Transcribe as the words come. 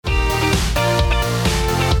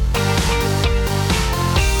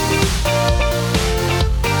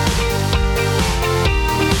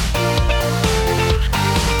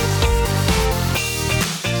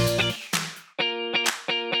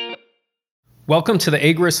Welcome to the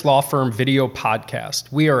Agruss Law Firm video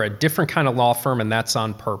podcast. We are a different kind of law firm, and that's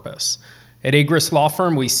on purpose. At Agruss Law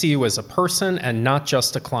Firm, we see you as a person and not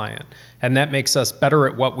just a client, and that makes us better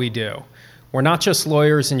at what we do. We're not just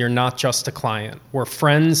lawyers, and you're not just a client. We're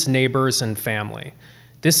friends, neighbors, and family.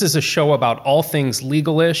 This is a show about all things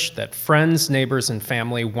legalish that friends, neighbors, and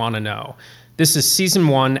family want to know. This is Season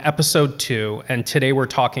 1, Episode 2, and today we're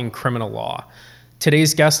talking criminal law.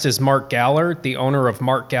 Today's guest is Mark Galler, the owner of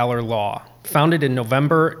Mark Galler Law. Founded in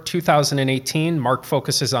November 2018, Mark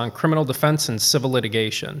focuses on criminal defense and civil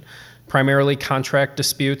litigation, primarily contract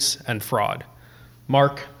disputes and fraud.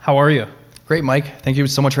 Mark, how are you? Great, Mike. Thank you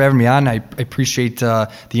so much for having me on. I appreciate the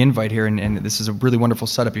invite here, and this is a really wonderful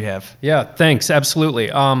setup you have. Yeah, thanks. Absolutely.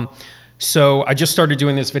 So I just started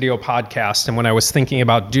doing this video podcast, and when I was thinking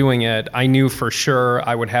about doing it, I knew for sure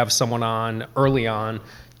I would have someone on early on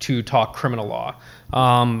to talk criminal law.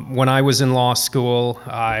 When I was in law school,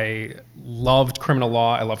 I loved criminal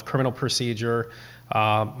law. I loved criminal procedure.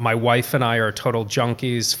 My wife and I are total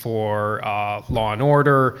junkies for Law and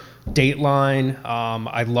Order, Dateline.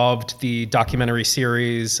 I loved the documentary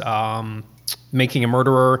series Making a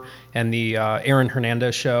Murderer and the Aaron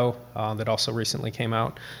Hernandez Show that also recently came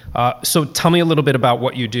out. So tell me a little bit about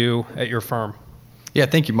what you do at your firm. Yeah,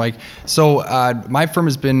 thank you, Mike. So my firm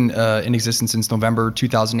has been in existence since November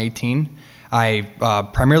 2018. I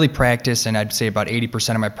primarily practice, and I'd say about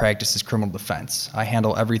 80% of my practice is criminal defense. I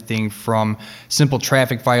handle everything from simple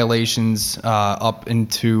traffic violations up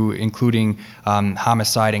into including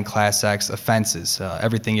homicide and Class X offenses,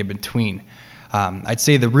 everything in between. I'd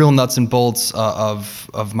say the real nuts and bolts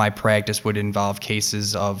of my practice would involve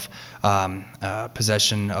cases of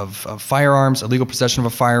possession of firearms, illegal possession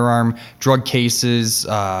of a firearm, drug cases,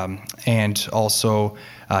 and also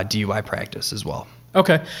DUI practice as well.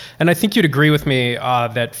 Okay. And I think you'd agree with me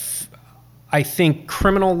that I think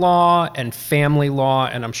criminal law and family law,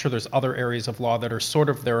 and I'm sure there's other areas of law that are sort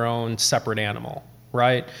of their own separate animal,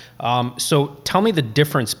 right? So tell me the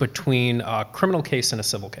difference between a criminal case and a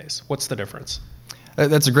civil case. What's the difference?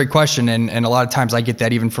 That's a great question, and a lot of times I get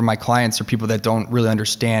that even from my clients or people that don't really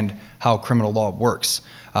understand how criminal law works.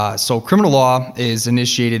 So criminal law is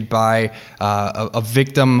initiated by a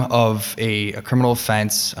victim of a criminal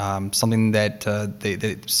offense, something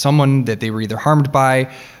that someone that they were either harmed by,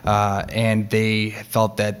 and they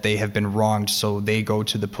felt that they have been wronged, so they go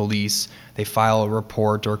to the police. They file a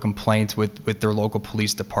report or a complaint with their local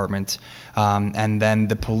police department, and then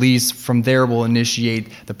the police from there will initiate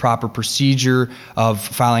the proper procedure of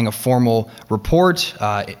filing a formal report.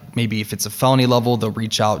 Maybe if it's a felony level, they'll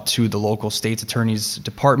reach out to the local state's attorney's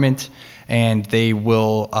department, and they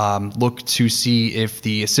will look to see if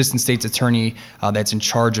the assistant state's attorney that's in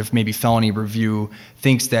charge of maybe felony review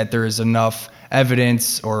thinks that there is enough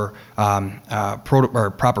evidence or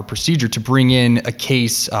proper procedure to bring in a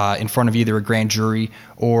case in front of either a grand jury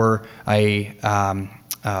or a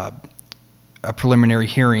preliminary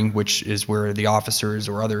hearing, which is where the officers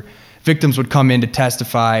or other victims would come in to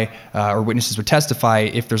testify, or witnesses would testify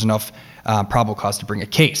if there's enough probable cause to bring a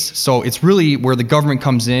case. So it's really where the government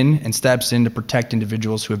comes in and steps in to protect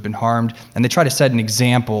individuals who have been harmed, and they try to set an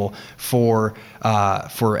example for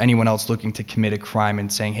anyone else looking to commit a crime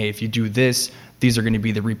and saying, hey, if you do this, these are going to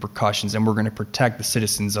be the repercussions, and we're going to protect the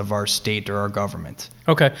citizens of our state or our government.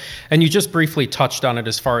 Okay. And you just briefly touched on it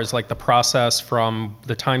as far as like the process from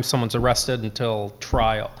the time someone's arrested until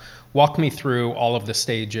trial. Walk me through all of the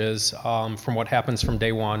stages from what happens from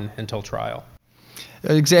day one until trial.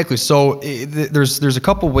 Exactly. So there's a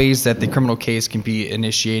couple ways that the criminal case can be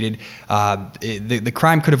initiated. The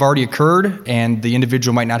crime could have already occurred, and the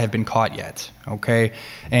individual might not have been caught yet. Okay.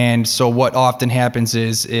 And so what often happens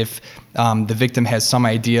is if the victim has some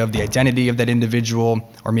idea of the identity of that individual,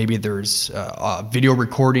 or maybe there's a video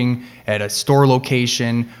recording at a store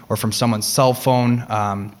location or from someone's cell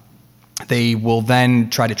phone, they will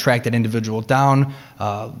then try to track that individual down,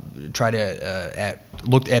 try to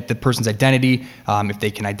look at the person's identity, if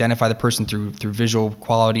they can identify the person through visual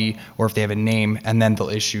quality or if they have a name, and then they'll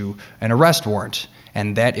issue an arrest warrant.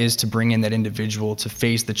 And that is to bring in that individual to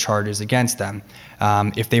face the charges against them.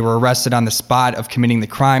 If they were arrested on the spot of committing the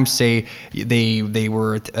crime, say they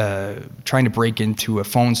were trying to break into a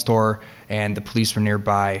phone store and the police were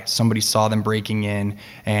nearby, somebody saw them breaking in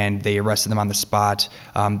and they arrested them on the spot,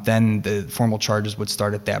 then the formal charges would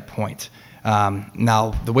start at that point.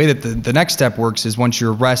 Now, the way that the next step works is once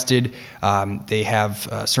you're arrested, they have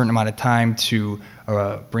a certain amount of time to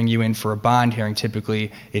bring you in for a bond hearing.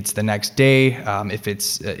 Typically, it's the next day. If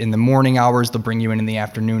it's in the morning hours, they'll bring you in the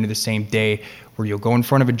afternoon of the same day, where you'll go in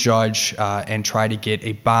front of a judge and try to get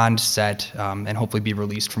a bond set and hopefully be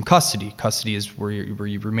released from custody. Custody is where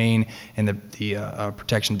you remain in the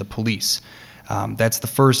protection of the police. That's the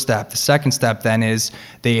first step. The second step then is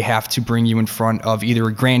they have to bring you in front of either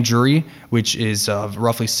a grand jury, which is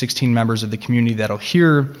roughly 16 members of the community that'll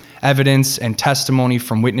hear evidence and testimony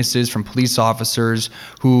from witnesses, from police officers,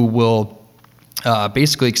 who will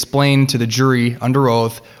basically explain to the jury under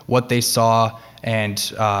oath what they saw and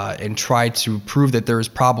try to prove that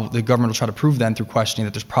the government will try to prove then through questioning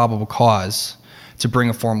that there's probable cause to bring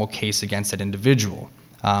a formal case against that individual.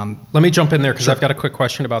 Let me jump in there because I've got a quick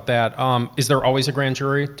question about that. Is there always a grand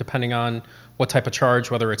jury, depending on what type of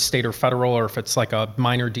charge, whether it's state or federal, or if it's like a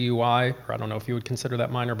minor DUI, or I don't know if you would consider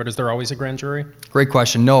that minor, but is there always a grand jury? Great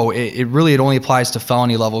question. No, it only applies to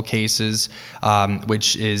felony level cases,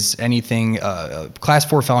 which is anything, class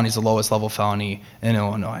 4 felony is the lowest level felony in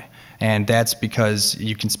Illinois. And that's because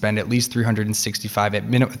you can spend at least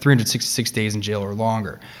 366 days in jail or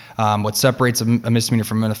longer. What separates a misdemeanor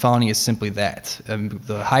from a felony is simply that.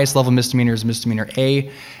 The highest level misdemeanor is misdemeanor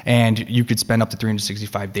A, and you could spend up to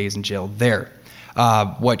 365 days in jail there.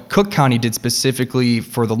 What Cook County did specifically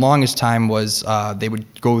for the longest time was they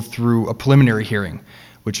would go through a preliminary hearing,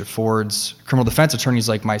 which affords criminal defense attorneys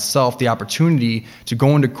like myself the opportunity to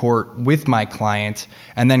go into court with my client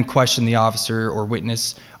and then question the officer or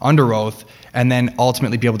witness under oath, and then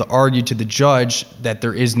ultimately be able to argue to the judge that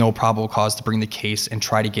there is no probable cause to bring the case and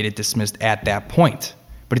try to get it dismissed at that point.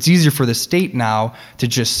 But it's easier for the state now to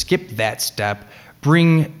just skip that step,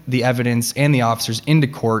 bring the evidence and the officers into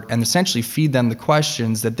court, and essentially feed them the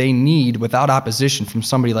questions that they need without opposition from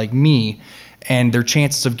somebody like me, and their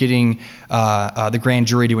chances of getting the grand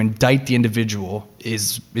jury to indict the individual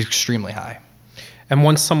is extremely high. And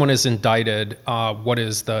once someone is indicted, what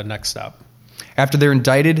is the next step? After they're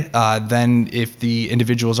indicted, then if the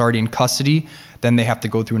individual is already in custody, then they have to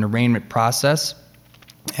go through an arraignment process.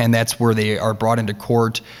 And that's where they are brought into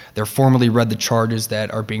court. They're formally read the charges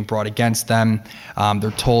that are being brought against them.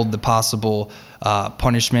 They're told the possible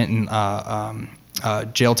punishment and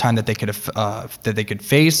jail time that they could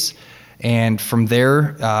face. And from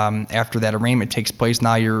there, after that arraignment takes place,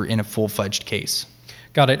 now you're in a full-fledged case.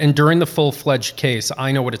 Got it. And during the full-fledged case,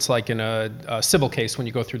 I know what it's like in a civil case when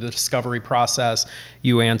you go through the discovery process.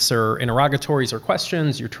 You answer interrogatories or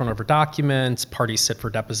questions, you turn over documents, parties sit for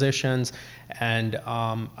depositions. And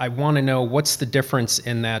I want to know, what's the difference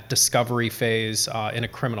in that discovery phase in a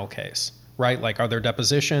criminal case, right? Like, are there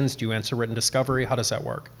depositions? Do you answer written discovery? How does that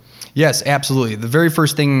work? Yes, absolutely. The very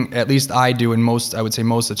first thing, at least I do, and I would say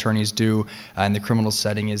most attorneys do in the criminal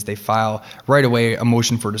setting, is they file right away a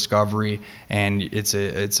motion for discovery, and it's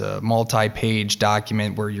a multi-page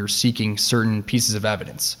document where you're seeking certain pieces of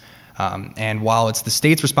evidence. And while it's the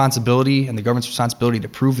state's responsibility and the government's responsibility to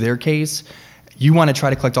prove their case, you want to try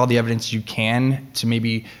to collect all the evidence you can to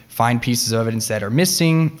maybe find pieces of evidence that are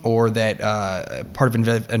missing, or that part of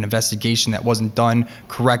an investigation that wasn't done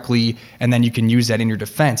correctly, and then you can use that in your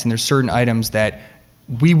defense. And there's certain items that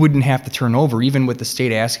we wouldn't have to turn over, even with the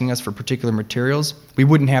state asking us for particular materials. We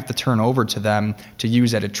wouldn't have to turn over to them to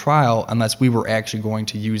use at a trial unless we were actually going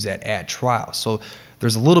to use that at trial. So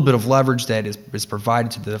there's a little bit of leverage that is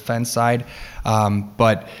provided to the defense side,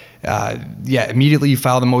 immediately you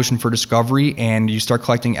file the motion for discovery and you start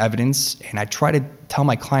collecting evidence. And I try to tell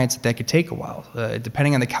my clients that could take a while,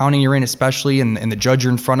 depending on the county you're in, especially, and the judge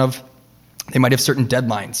you're in front of. They might have certain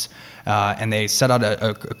deadlines, and they set out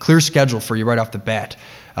a clear schedule for you right off the bat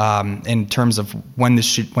in terms of when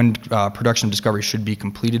production of discovery should be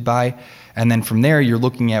completed by. And then from there, you're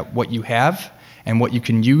looking at what you have and what you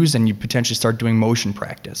can use, and you potentially start doing motion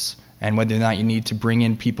practice. And whether or not you need to bring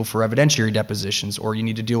in people for evidentiary depositions, or you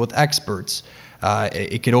need to deal with experts.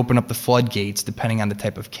 It could open up the floodgates depending on the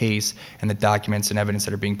type of case and the documents and evidence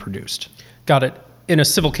that are being produced. Got it. In a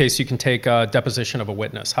civil case, you can take a deposition of a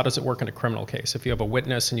witness. How does it work in a criminal case? If you have a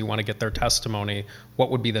witness and you want to get their testimony, what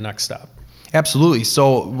would be the next step? Absolutely.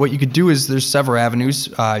 So what you could do is there's several avenues.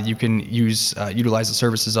 You can utilize the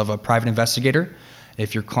services of a private investigator.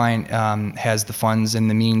 If your client has the funds and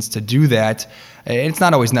the means to do that. It's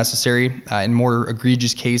not always necessary. In more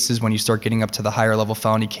egregious cases, when you start getting up to the higher level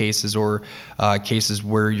felony cases, or cases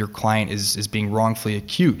where your client is being wrongfully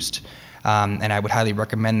accused. And I would highly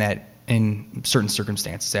recommend that in certain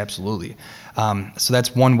circumstances, absolutely. So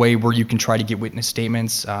that's one way where you can try to get witness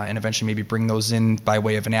statements and eventually maybe bring those in by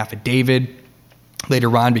way of an affidavit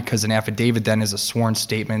later on, because an affidavit then is a sworn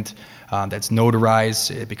statement that's notarized.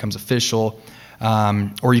 It becomes official.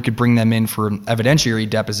 or you could bring them in for evidentiary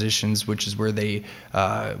depositions, which is where they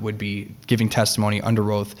would be giving testimony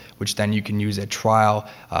under oath, which then you can use at trial,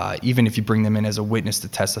 even if you bring them in as a witness to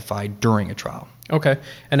testify during a trial. Okay.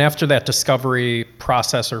 And after that discovery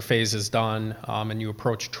process or phase is done, and you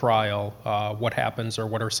approach trial, what happens, or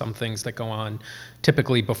what are some things that go on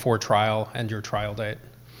typically before trial and your trial date?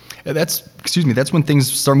 That's when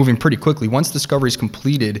things start moving pretty quickly. Once discovery is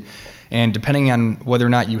completed, and depending on whether or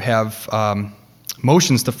not you have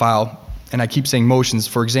motions to file, and I keep saying motions,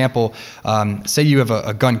 for example, say you have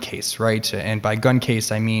a gun case, right? And by gun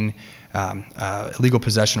case, I mean illegal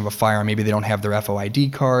possession of a firearm. Maybe they don't have their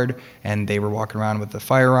FOID card, and they were walking around with a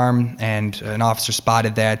firearm, and an officer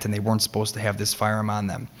spotted that, and they weren't supposed to have this firearm on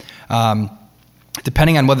them.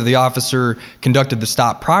 Depending on whether the officer conducted the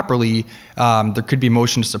stop properly, there could be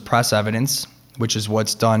motion to suppress evidence, which is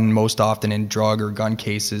what's done most often in drug or gun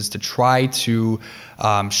cases to try to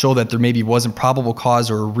show that there maybe wasn't probable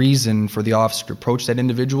cause or a reason for the officer to approach that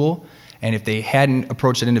individual. And if they hadn't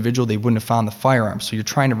approached that individual, they wouldn't have found the firearm. So you're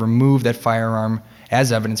trying to remove that firearm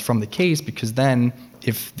as evidence from the case, because then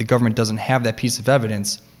if the government doesn't have that piece of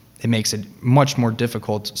evidence, it makes it much more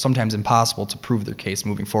difficult, sometimes impossible, to prove their case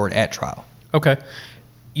moving forward at trial. Okay.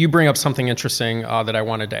 You bring up something interesting that I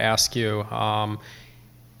wanted to ask you.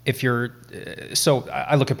 So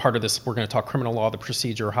I look at part of this, we're going to talk criminal law, the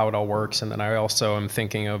procedure, how it all works, and then I also am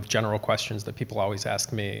thinking of general questions that people always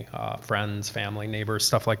ask me, friends, family, neighbors,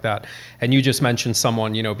 stuff like that. And you just mentioned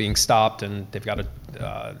someone, being stopped, and they've got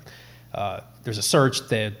there's a search,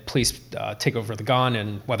 the police take over the gun,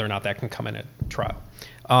 and whether or not that can come in at trial.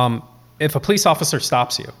 If a police officer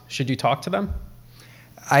stops you, should you talk to them?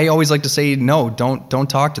 I always like to say, no, don't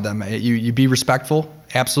talk to them. You be respectful.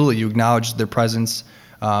 Absolutely. You acknowledge their presence.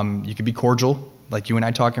 You can be cordial, like you and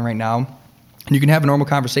I talking right now. And you can have a normal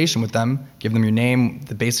conversation with them, give them your name,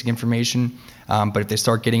 the basic information. But if they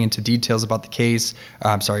start getting into details about the case,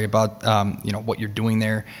 about what you're doing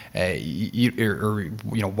there, or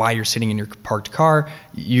why you're sitting in your parked car,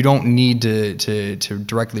 you don't need to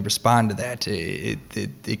directly respond to that.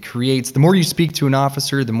 It creates, the more you speak to an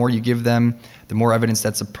officer, the more you give them, the more evidence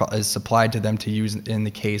is supplied to them to use in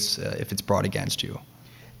the case if it's brought against you.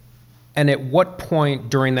 And at what point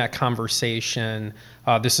during that conversation,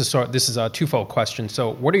 this is a twofold question.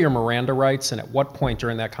 So what are your Miranda rights? And at what point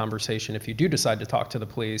during that conversation, if you do decide to talk to the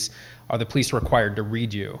police, are the police required to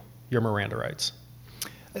read you your Miranda rights?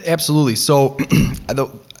 Absolutely. So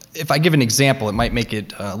if I give an example, it might make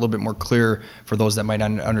it a little bit more clear for those that might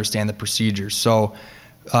understand the procedure. So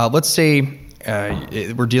let's say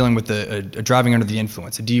we're dealing with a driving under the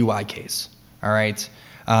influence, a DUI case. All right.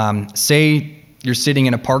 Say you're sitting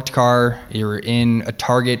in a parked car, you're in a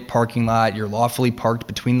Target parking lot, you're lawfully parked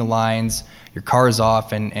between the lines, your car is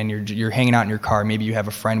off, and you're hanging out in your car. Maybe you have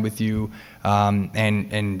a friend with you,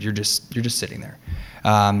 and you're just sitting there.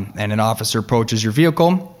 And an officer approaches your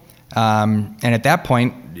vehicle, and at that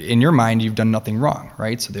point, in your mind, you've done nothing wrong,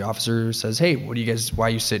 right? So the officer says, "Hey, why are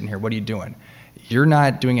you sitting here? What are you doing?" You're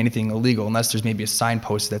not doing anything illegal unless there's maybe a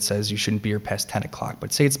signpost that says you shouldn't be here past 10 o'clock.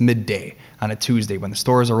 But say it's midday on a Tuesday when the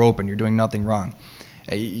stores are open, you're doing nothing wrong.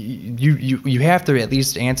 You have to at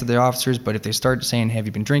least answer the officers, but if they start saying, have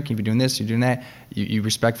you been drinking, have you been doing this, you're doing that, you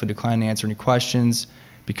respectfully decline to answer any questions,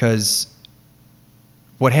 because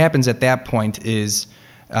what happens at that point is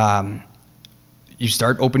you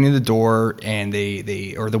start opening the door and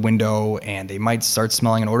or the window, and they might start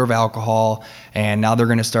smelling an odor of alcohol, and now they're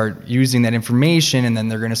going to start using that information, and then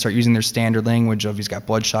they're going to start using their standard language of he's got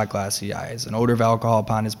bloodshot glassy eyes, an odor of alcohol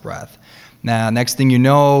upon his breath. Now, next thing you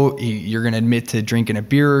know, you're going to admit to drinking a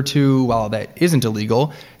beer or two. While that isn't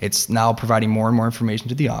illegal, it's now providing more and more information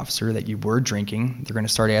to the officer that you were drinking. They're going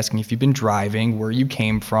to start asking if you've been driving, where you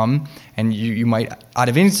came from, and you might, out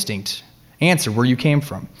of instinct, answer where you came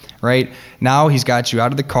from, right? Now he's got you out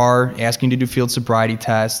of the car, asking you to do field sobriety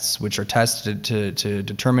tests, which are tested to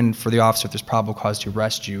determine for the officer if there's probable cause to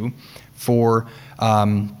arrest you for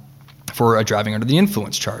a driving under the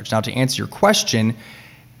influence charge. Now, to answer your question,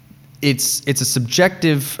 it's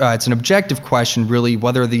an objective question, really,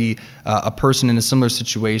 whether a person in a similar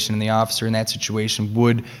situation and the officer in that situation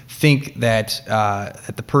would think that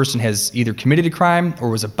the person has either committed a crime or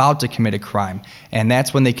was about to commit a crime, and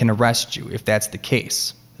that's when they can arrest you if that's the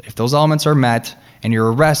case. If those elements are met and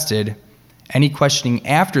you're arrested, any questioning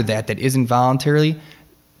after that isn't voluntary,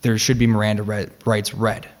 there should be Miranda rights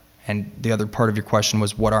read. And the other part of your question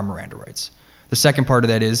was, what are Miranda rights? The second part of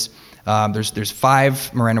that is, There's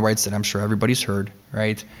 5 Miranda rights that I'm sure everybody's heard,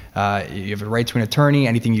 right? You have a right to an attorney.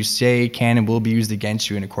 Anything you say can and will be used against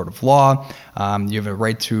you in a court of law. You have a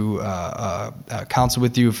right to counsel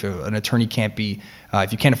with you. If an attorney can't be,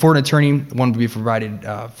 if you can't afford an attorney, one will be provided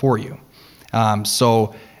for you.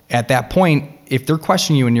 So at that point, if they're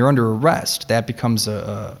questioning you and you're under arrest, that becomes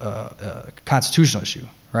a constitutional issue,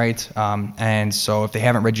 right? And so if they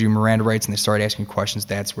haven't read your Miranda rights and they start asking questions,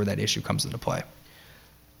 that's where that issue comes into play.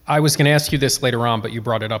 I was going to ask you this later on, but you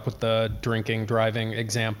brought it up with the drinking, driving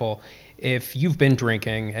example. If you've been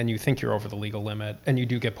drinking and you think you're over the legal limit and you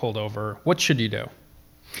do get pulled over, what should you do?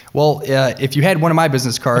 Well, if you had one of my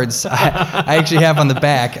business cards, I actually have on the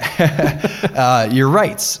back your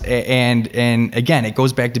rights. And again, it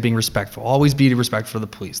goes back to being respectful. Always be respectful of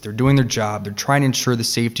the police. They're doing their job. They're trying to ensure the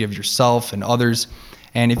safety of yourself and others.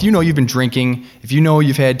 And if you know you've been drinking, if you know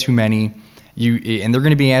you've had too many, and they're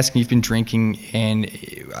going to be asking if you've been drinking, and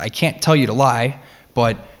I can't tell you to lie,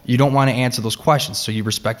 but you don't want to answer those questions, so you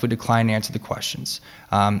respectfully decline to answer the questions.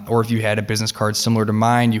 Or if you had a business card similar to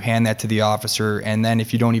mine, you hand that to the officer, and then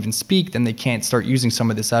if you don't even speak, then they can't start using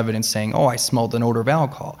some of this evidence saying, oh, I smelled an odor of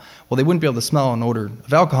alcohol. Well, they wouldn't be able to smell an odor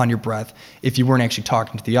of alcohol in your breath if you weren't actually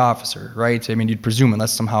talking to the officer, right? I mean, you'd presume,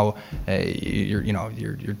 unless somehow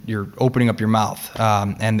you're opening up your mouth,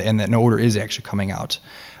 and that an odor is actually coming out.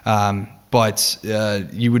 But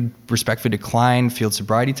you would respectfully decline field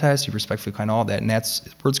sobriety tests, you respectfully decline all that, and that's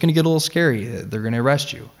where it's going to get a little scary. They're going to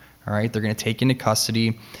arrest you, all right? They're going to take you into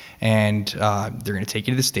custody, and they're going to take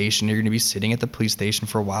you to the station. You're going to be sitting at the police station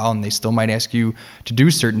for a while, and they still might ask you to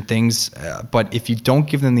do certain things. But if you don't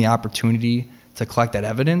give them the opportunity to collect that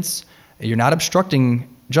evidence, you're not obstructing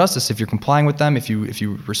justice if you're complying with them. If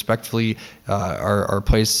you respectfully are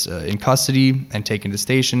placed in custody and taken to the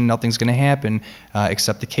station, nothing's going to happen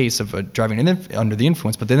except the case of driving under the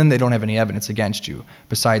influence. But then they don't have any evidence against you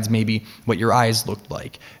besides maybe what your eyes looked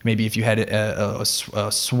like. Maybe if you had a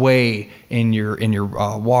sway in your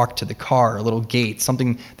walk to the car, a little gait,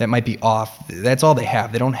 something that might be off. That's all they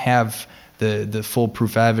have. They don't have the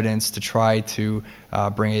foolproof evidence to try to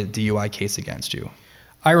bring a DUI case against you.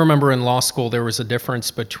 I remember in law school there was a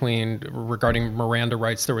difference regarding Miranda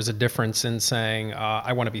rights, there was a difference in saying,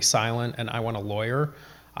 I want to be silent and I want a lawyer.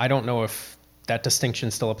 I don't know if that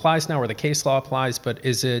distinction still applies now or the case law applies, but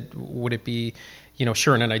would it be,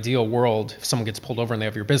 sure, in an ideal world, if someone gets pulled over and they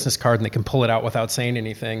have your business card and they can pull it out without saying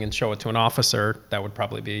anything and show it to an officer, that would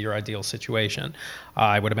probably be your ideal situation.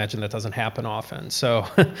 I would imagine that doesn't happen often. So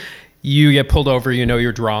you get pulled over,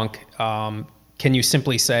 you're drunk. Can you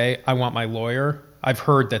simply say, I want my lawyer? I've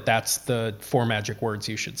heard that that's the 4 magic words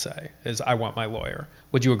you should say, is I want my lawyer.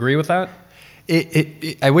 Would you agree with that?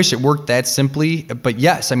 I wish it worked that simply, but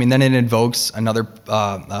yes, I mean, then it invokes another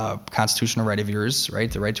constitutional right of yours,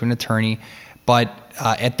 right? The right to an attorney. But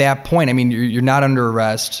at that point, I mean, you're not under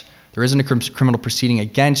arrest. There isn't a criminal proceeding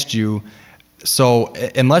against you. So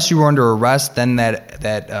unless you were under arrest, then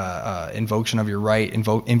that invocation of your right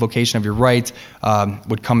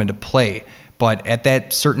would come into play. But at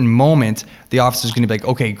that certain moment, the officer's going to be like,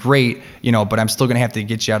 okay, great, but I'm still going to have to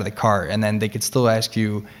get you out of the car. And then they could still ask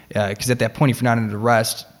you, because at that point, if you're not under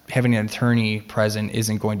arrest, having an attorney present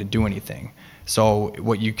isn't going to do anything. So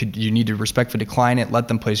what you need to respectfully decline it, let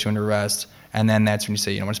them place you under arrest, and then that's when you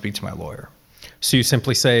say, I want to speak to my lawyer. So you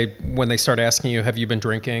simply say, when they start asking you, have you been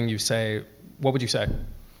drinking? You say, what would you say?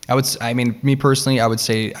 Me personally, I would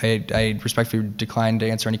say I respectfully decline to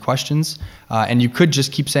answer any questions. And you could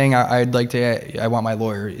just keep saying, I want my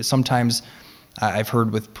lawyer. Sometimes I've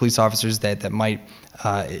heard with police officers that might,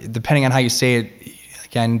 depending on how you say it,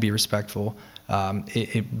 again, be respectful.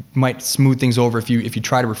 It might smooth things over if you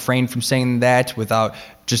try to refrain from saying that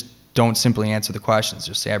just don't simply answer the questions.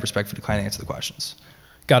 Just say, I respectfully decline to answer the questions.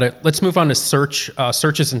 Got it. Let's move on to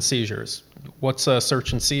searches and seizures. What's a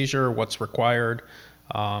search and seizure? What's required?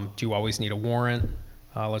 Do you always need a warrant?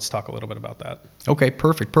 Let's talk a little bit about that. Okay,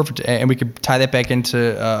 perfect. And we could tie that back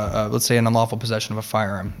into, let's say, an unlawful possession of a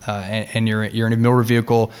firearm, and you're in a motor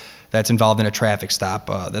vehicle that's involved in a traffic stop,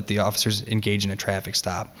 that the officers engage in a traffic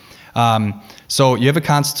stop. So you have a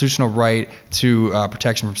constitutional right to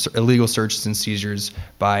protection from illegal searches and seizures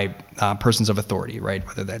by persons of authority, right?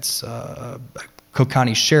 Whether that's Cook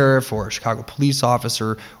County Sheriff or a Chicago police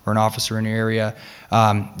officer or an officer in the area.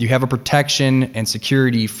 You have a protection and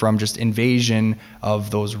security from just invasion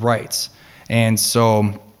of those rights. And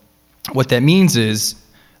so what that means is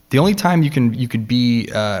the only time you could be,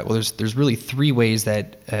 there's really 3 ways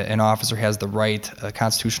that an officer has a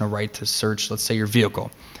constitutional right to search, let's say, your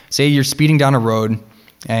vehicle. Say you're speeding down a road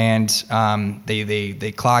and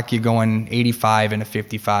they clock you going 85 and a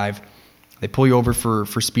 55. They pull you over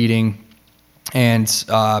for speeding. And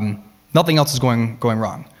nothing else is going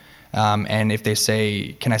wrong. And if they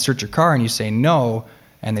say, can I search your car? And you say no,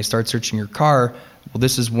 and they start searching your car, well,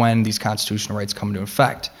 this is when these constitutional rights come into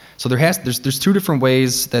effect. So there's two different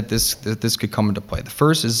ways that this could come into play. The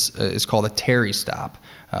first is called a Terry stop.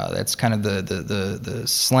 That's kind of the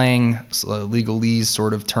slang legalese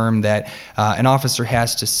sort of term that an officer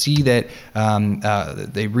has to see that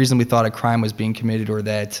they reasonably thought a crime was being committed or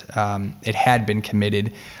that it had been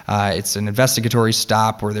committed. It's an investigatory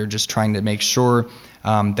stop where they're just trying to make sure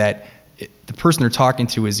that the person they're talking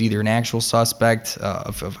to is either an actual suspect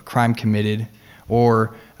of a crime committed,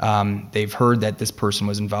 or they've heard that this person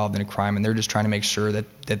was involved in a crime, and they're just trying to make sure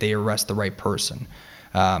that they arrest the right person.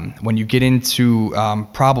 When you get into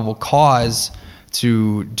probable cause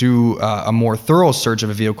to do a more thorough search of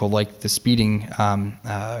a vehicle, like the speeding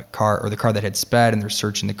car or the car that had sped, and they're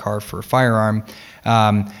searching the car for a firearm,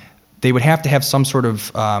 they would have to have some sort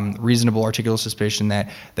of reasonable articulable suspicion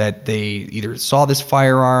that they either saw this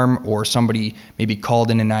firearm or somebody maybe called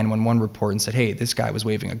in a 911 report and said, hey, this guy was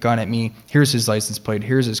waving a gun at me. Here's his license plate.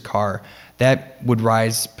 Here's his car. That would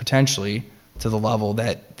rise potentially to the level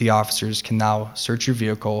that the officers can now search your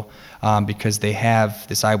vehicle because they have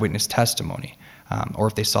this eyewitness testimony. Or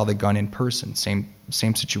if they saw the gun in person, same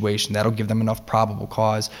situation. That'll give them enough probable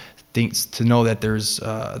cause to know that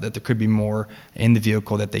that there could be more in the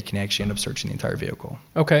vehicle, that they can actually end up searching the entire vehicle.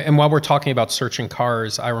 Okay, and while we're talking about searching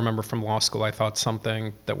cars, I remember from law school I thought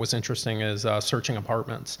something that was interesting is searching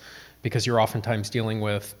apartments, because you're oftentimes dealing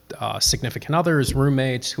with significant others,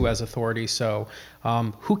 roommates, who has authority. So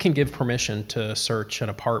who can give permission to search an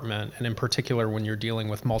apartment? And in particular, when you're dealing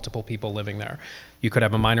with multiple people living there. You could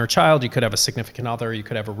have a minor child, you could have a significant other, you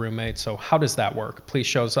could have a roommate. So how does that work?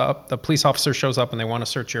 The police officer shows up and they want to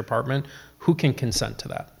search your apartment. Who can consent to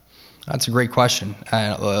that? That's a great question.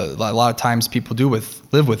 A lot of times people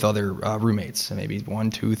live with other roommates, maybe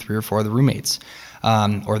 1, 2, 3, or 4 other roommates.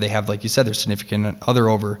 Or they have, like you said, their significant other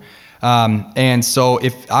over. And so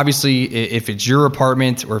if it's your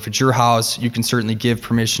apartment or if it's your house, you can certainly give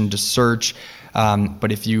permission to search.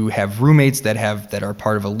 But if you have roommates that are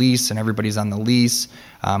part of a lease and everybody's on the lease,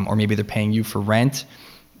 or maybe they're paying you for rent,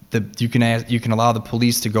 you can allow the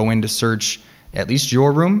police to go in to search at least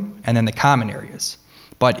your room and then the common areas.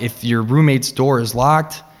 But if your roommate's door is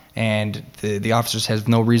locked and the officers have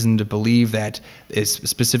no reason to believe that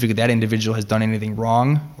specifically that individual has done anything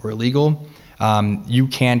wrong or illegal, you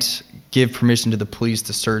can't give permission to the police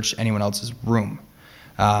to search anyone else's room.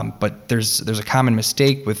 But there's a common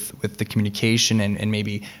mistake with the communication and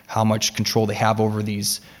maybe how much control they have over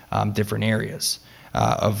these different areas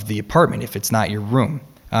of the apartment if it's not your room.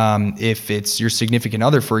 If it's your significant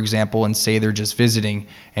other, for example, and say they're just visiting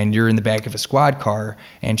and you're in the back of a squad car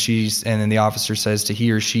and then the officer says to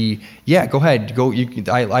he or she, yeah, go ahead, go.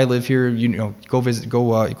 I live here. Go visit.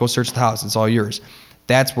 Go search the house. It's all yours.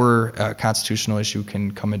 That's where a constitutional issue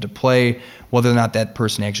can come into play, whether or not that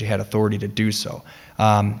person actually had authority to do so.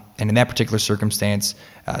 And in that particular circumstance,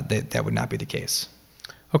 that would not be the case.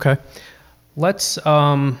 Okay, let's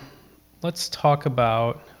talk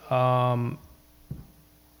about.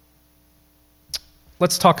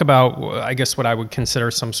 Let's talk about, I guess, what I would consider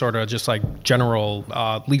some sort of just like general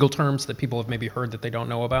legal terms that people have maybe heard that they don't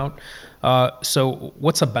know about. So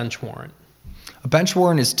what's a bench warrant? A bench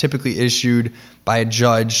warrant is typically issued by a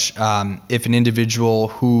judge if an individual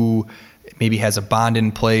who maybe has a bond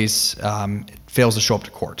in place fails to show up to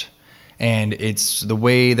court. And it's the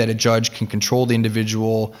way that a judge can control the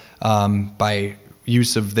individual by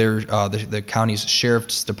use of the county's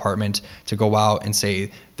sheriff's department to go out and say,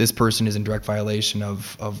 this person is in direct violation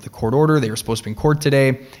of the court order. They were supposed to be in court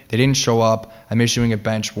today. They didn't show up. I'm issuing a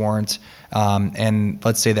bench warrant. And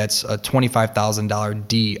let's say that's a $25,000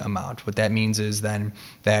 D amount. What that means is then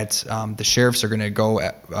that the sheriffs are going to go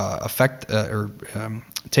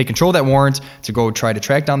take control of that warrant to go try to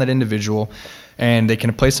track down that individual, and they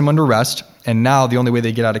can place him under arrest. And now the only way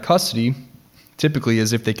they get out of custody typically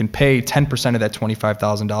is if they can pay 10% of that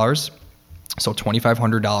 $25,000, so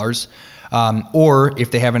 $2,500, or if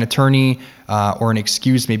they have an attorney or an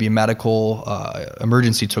excuse, maybe a medical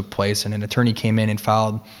emergency took place and an attorney came in and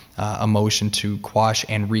filed a motion to quash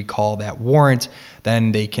and recall that warrant,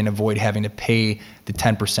 then they can avoid having to pay the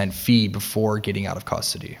 10% fee before getting out of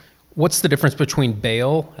custody. What's the difference between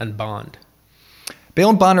bail and bond? Bail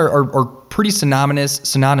and bond are pretty synonymous.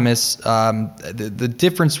 The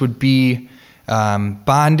difference would be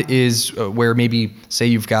bond is where maybe, say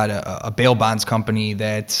you've got a bail bonds company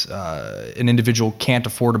that an individual can't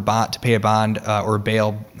afford to pay a bond or a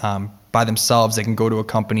bail by themselves. They can go to a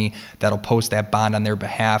company that'll post that bond on their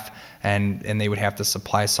behalf, and they would have to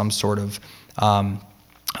supply some sort of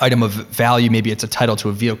item of value. Maybe it's a title to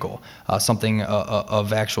a vehicle, something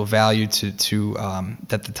of actual value to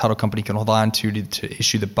that the title company can hold on to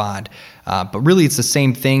issue the bond. But really, it's the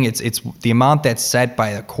same thing. It's the amount that's set by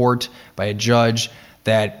a court, by a judge,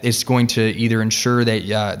 that is going to either ensure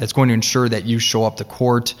that you show up to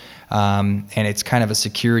court, and it's kind of a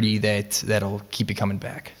security that'll keep you coming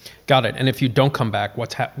back. Got it. And if you don't come back,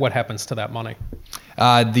 what happens to that money?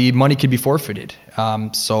 The money could be forfeited.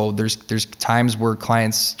 So there's times where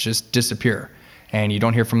clients just disappear, and you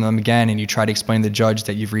don't hear from them again, and you try to explain to the judge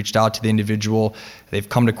that you've reached out to the individual. They've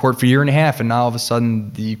come to court for a year and a half, and now all of a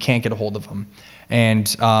sudden you can't get a hold of them. And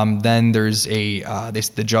then there's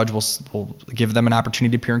the judge will give them an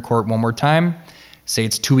opportunity to appear in court one more time. Say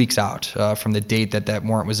it's 2 weeks out from the date that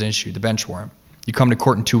warrant was issued, the bench warrant. You come to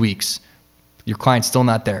court in 2 weeks. Your client's still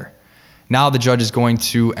not there. Now the judge is going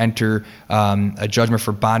to enter a judgment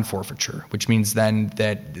for bond forfeiture, which means then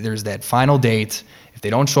that there's that final date. If they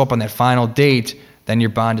don't show up on that final date, then your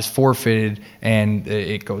bond is forfeited and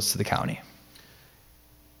it goes to the county.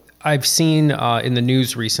 I've seen in the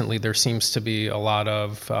news recently, there seems to be a lot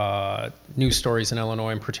of news stories in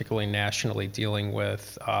Illinois and particularly nationally dealing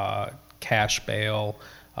with cash bail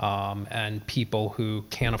and people who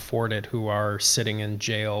can't afford it, who are sitting in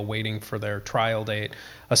jail waiting for their trial date,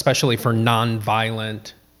 especially for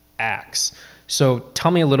nonviolent acts. So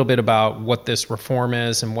tell me a little bit about what this reform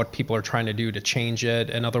is and what people are trying to do to change it.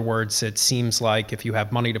 In other words, it seems like if you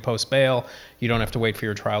have money to post bail, you don't have to wait for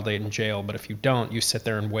your trial date in jail. But if you don't, you sit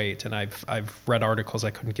there and wait. And I've read articles,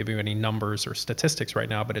 I couldn't give you any numbers or statistics right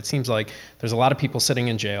now, but it seems like there's a lot of people sitting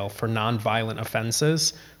in jail for nonviolent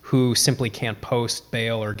offenses who simply can't post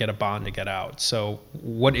bail or get a bond to get out. So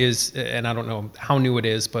what is, and I don't know how new it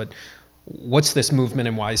is, but what's this movement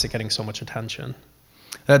and why is it getting so much attention?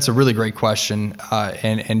 That's a really great question.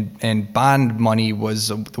 And bond money was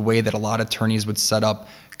the way that a lot of attorneys would set up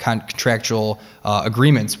contractual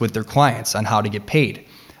agreements with their clients on how to get paid.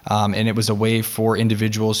 And it was a way for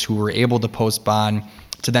individuals who were able to post bond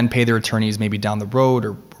to then pay their attorneys maybe down the road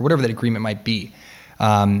or whatever that agreement might be.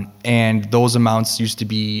 And those amounts used to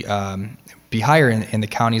be higher, and the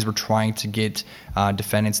counties were trying to get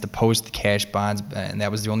defendants to post the cash bonds, and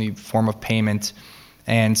that was the only form of payment.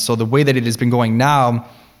 And so the way that it has been going now,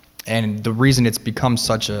 and the reason it's become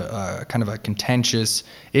such a kind of a contentious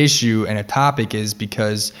issue and a topic is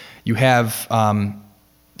because you have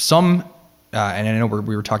some, and I know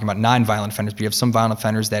we were talking about nonviolent offenders, but you have some violent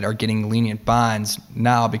offenders that are getting lenient bonds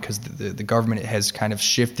now because the government has kind of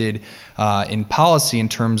shifted in policy in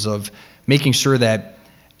terms of making sure that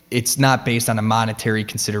it's not based on a monetary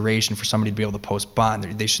consideration for somebody to be able to post bond.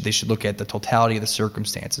 They should look at the totality of the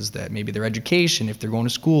circumstances, that maybe their education, if they're going to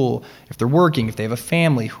school, if they're working, if they have a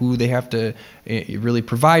family, who they have to really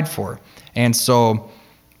provide for. And so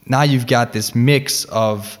now you've got this mix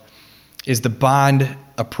of, is the bond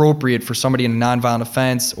appropriate for somebody in a nonviolent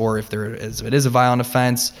offense, or if it is a violent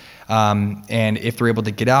offense, and if they're able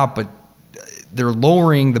to get out, but they're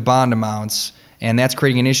lowering the bond amounts. And that's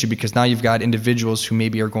creating an issue because now you've got individuals who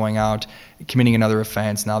maybe are going out, committing another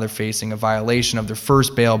offense. Now they're facing a violation of their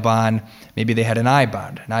first bail bond. Maybe they had an I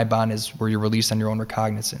bond. An I bond is where you're released on your own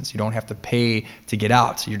recognizance. You don't have to pay to get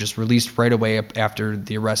out. You're just released right away after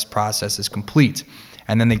the arrest process is complete.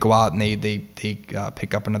 And then they go out and they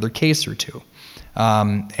pick up another case or two.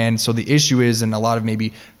 And so the issue is, and a lot of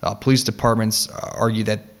maybe police departments argue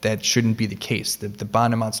that shouldn't be the case. The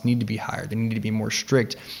bond amounts need to be higher. They need to be more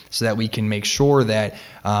strict so that we can make sure that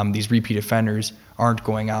these repeat offenders aren't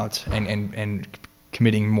going out and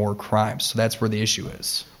committing more crimes. So that's where the issue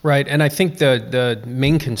is. Right. And I think the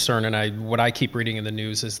main concern, and what I keep reading in the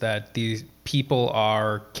news, is that these people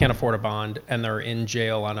can't afford a bond and they're in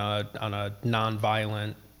jail on a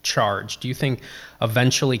nonviolent charge. Do you think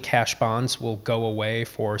eventually cash bonds will go away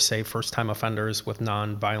for, say, first-time offenders with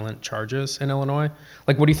non-violent charges in Illinois?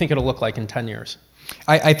 Like, what do you think it'll look like in 10 years?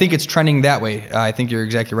 I think it's trending that way. I think you're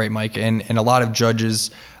exactly right, Mike. And a lot of judges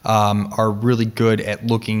are really good at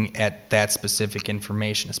looking at that specific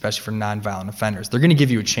information, especially for nonviolent offenders. They're going to give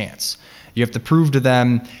you a chance. You have to prove to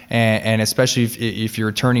them, and especially if your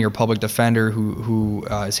attorney or public defender who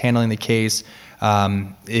is handling the case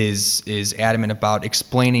is adamant about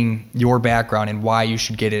explaining your background and why you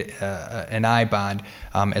should get an I bond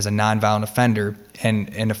as a nonviolent offender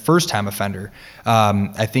and a first-time offender,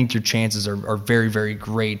 I think your chances are very, very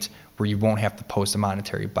great where you won't have to post a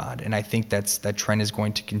monetary bond. And I think that trend is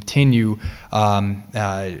going to continue, and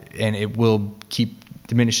it will keep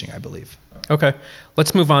diminishing, I believe. Okay.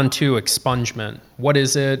 Let's move on to expungement. What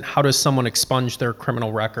is it? How does someone expunge their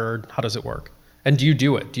criminal record? How does it work? And do you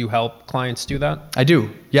do it? Do you help clients do that? I do.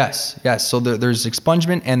 Yes. So there's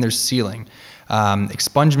expungement and there's sealing.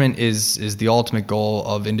 Expungement is the ultimate goal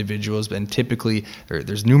of individuals, and typically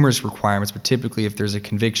there's numerous requirements, but typically if there's a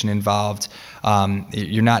conviction involved,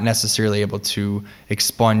 you're not necessarily able to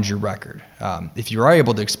expunge your record. If you are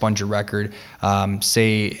able to expunge your record,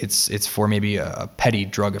 say it's for maybe a petty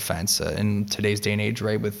drug offense in today's day and age,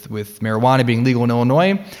 right? With marijuana being legal in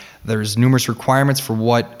Illinois, there's numerous requirements for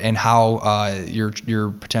what and how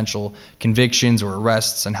your potential convictions or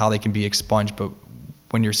arrests and how they can be expunged. But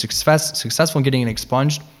when you're successful in getting it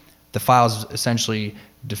expunged, the file is essentially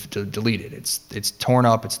deleted. It's torn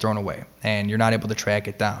up, it's thrown away, and you're not able to track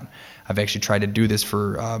it down. I've actually tried to do this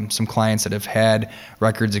for some clients that have had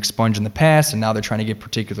records expunged in the past, and now they're trying to get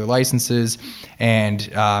particular licenses, and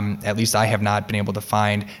at least I have not been able to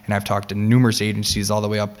find, and I've talked to numerous agencies all the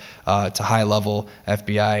way up to high-level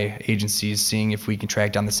FBI agencies, seeing if we can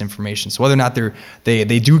track down this information. So whether or not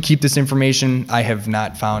they do keep this information, I have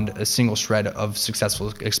not found a single shred of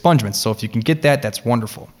successful expungements. So if you can get that, that's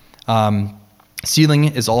wonderful. Sealing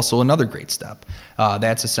is also another great step.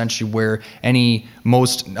 That's essentially where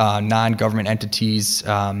most non-government entities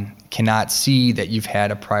cannot see that you've had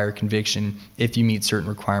a prior conviction if you meet certain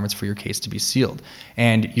requirements for your case to be sealed.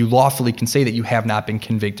 And you lawfully can say that you have not been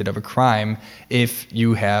convicted of a crime if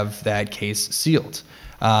you have that case sealed.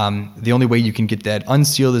 The only way you can get that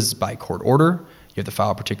unsealed is by court order. You have to file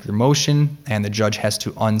a particular motion, and the judge has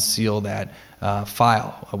to unseal that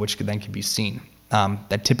file, which then can be seen.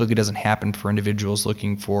 That typically doesn't happen for individuals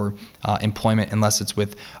looking for employment unless it's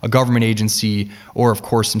with a government agency or, of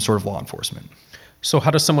course, some sort of law enforcement. So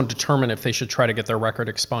how does someone determine if they should try to get their record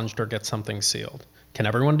expunged or get something sealed? Can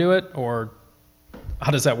everyone do it, or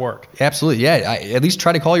how does that work? Absolutely, yeah. At least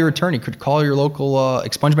try to call your attorney. Could call your local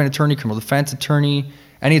expungement attorney, criminal defense attorney.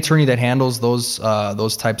 Any attorney that handles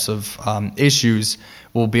those types of issues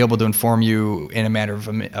will be able to inform you in a matter of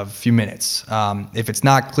a few minutes. If it's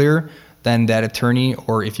not clear, then that attorney,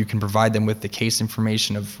 or if you can provide them with the case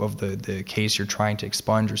information of the case you're trying to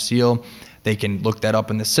expunge or seal, they can look that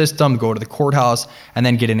up in the system, go to the courthouse, and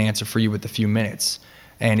then get an answer for you with a few minutes.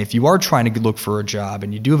 And if you are trying to look for a job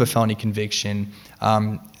and you do have a felony conviction,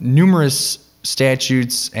 numerous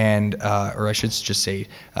statutes and, or I should just say,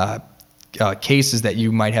 cases that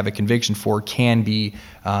you might have a conviction for can be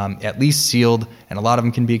at least sealed, and a lot of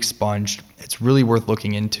them can be expunged. It's really worth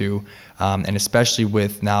looking into, and especially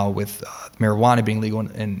with marijuana being legal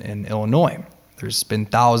in Illinois. There's been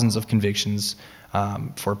thousands of convictions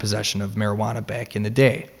for possession of marijuana back in the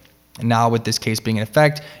day. And now with this case being in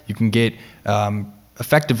effect, you can get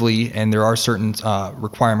effectively, and there are certain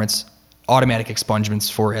requirements, automatic expungements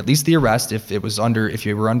for at least the arrest if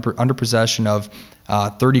you were under possession of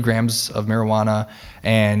 30 grams of marijuana,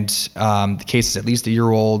 and the case is at least a year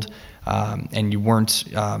old, and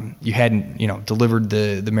you hadn't delivered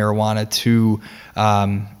the marijuana to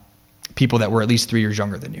people that were at least 3 years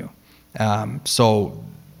younger than you. So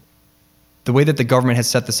the way that the government has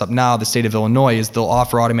set this up now, the state of Illinois, is they'll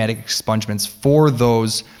offer automatic expungements for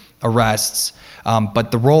those arrests,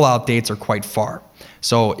 but the rollout dates are quite far.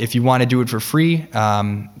 So if you want to do it for free,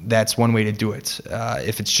 that's one way to do it,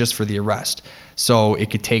 if it's just for the arrest. So it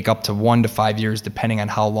could take up to 1 to 5 years, depending on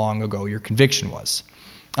how long ago your conviction was,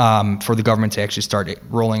 for the government to actually start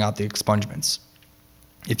rolling out the expungements.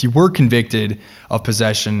 If you were convicted of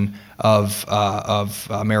possession of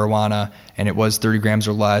marijuana and it was 30 grams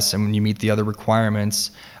or less, and when you meet the other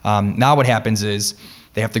requirements, now what happens is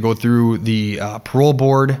they have to go through the parole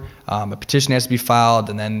board. A petition has to be filed,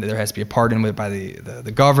 and then there has to be a pardon by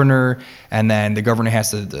the governor, and then the governor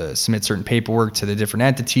has to submit certain paperwork to the different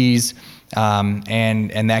entities,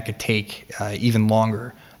 and that could take even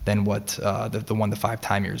longer than what the 1 to 5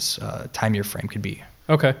 time year frame could be.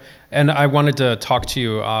 Okay. And I wanted to talk to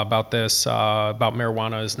you about this, about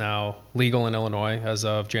marijuana is now legal in Illinois as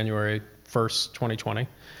of January 1st,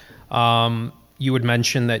 2020. You would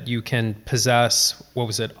mention that you can possess,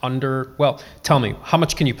 tell me, how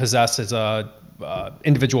much can you possess as a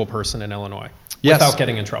individual person in Illinois without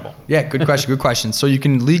getting in trouble? Yeah, good question. So you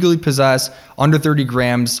can legally possess under 30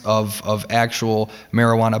 grams of actual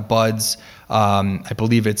marijuana buds. I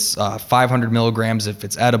believe it's 500 milligrams if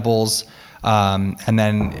it's edibles. And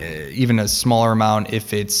then even a smaller amount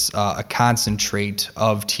if it's a concentrate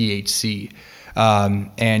of THC.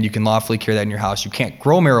 And you can lawfully carry that in your house. You can't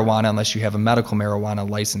grow marijuana unless you have a medical marijuana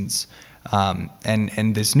license.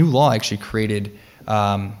 And this new law actually created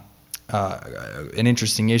an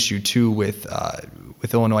interesting issue too with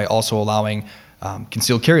Illinois also allowing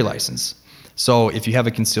concealed carry license. So if you have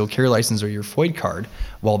a concealed carry license or your FOID card,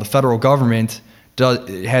 well, the federal government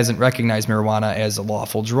hasn't recognized marijuana as a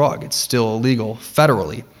lawful drug. It's still illegal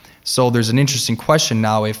federally. So there's an interesting question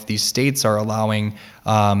now if these states are allowing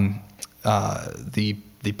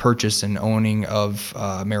the purchase and owning of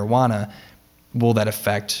marijuana, will that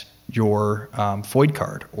affect your FOID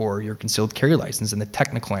card or your concealed carry license? And the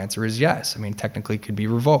technical answer is yes. I mean, technically it could be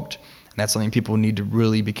revoked. And that's something people need to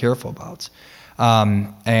really be careful about.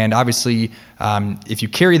 And obviously, if you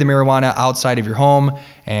carry the marijuana outside of your home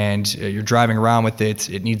and you're driving around with it,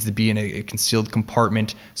 it needs to be in a concealed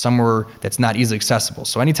compartment somewhere that's not easily accessible.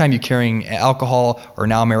 So anytime you're carrying alcohol or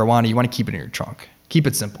now marijuana, you want to keep it in your trunk. Keep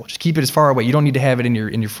it simple. Just keep it as far away. You don't need to have it in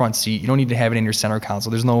your front seat. You don't need to have it in your center console.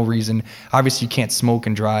 There's no reason. Obviously, you can't smoke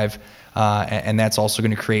and drive, and that's also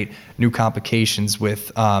going to create new complications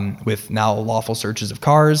with now lawful searches of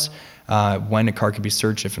cars. When a car can be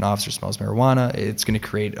searched if an officer smells marijuana, it's going to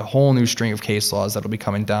create a whole new string of case laws that'll be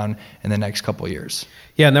coming down in the next couple of years.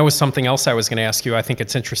 Yeah, and that was something else I was going to ask you. I think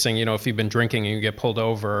it's interesting, if you've been drinking and you get pulled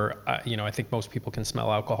over, I think most people can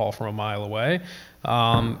smell alcohol from a mile away.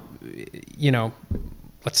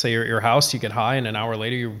 Let's say you're at your house, you get high, and an hour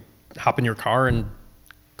later you hop in your car and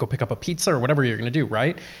go pick up a pizza or whatever you're going to do,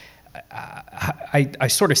 right? I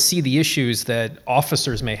sort of see the issues that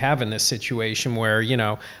officers may have in this situation where,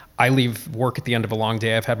 I leave work at the end of a long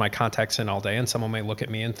day. I've had my contacts in all day, and someone may look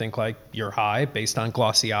at me and think like you're high based on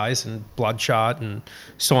glossy eyes and bloodshot and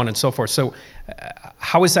so on and so forth. So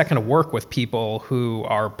how is that going to work with people who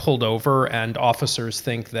are pulled over and officers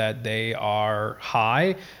think that they are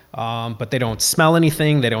high, but they don't smell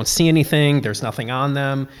anything, they don't see anything, there's nothing on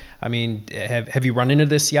them? I mean, have you run into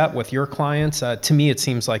this yet with your clients? To me, it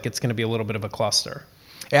seems like it's going to be a little bit of a cluster.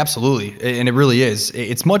 Absolutely, and it really is.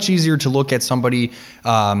 It's much easier to look at somebody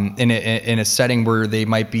in a setting where they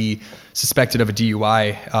might be suspected of a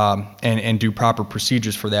DUI and do proper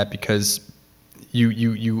procedures for that, because you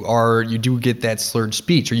do get that slurred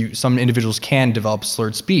speech, or some individuals can develop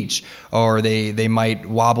slurred speech, or they might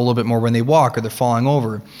wobble a little bit more when they walk, or they're falling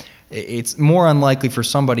over. It's more unlikely for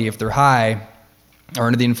somebody, if they're high or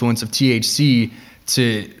under the influence of THC,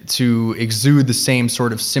 to exude the same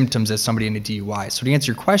sort of symptoms as somebody in a DUI. So to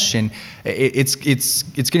answer your question, it's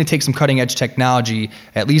going to take some cutting edge technology,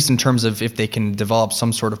 at least in terms of if they can develop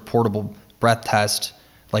some sort of portable breath test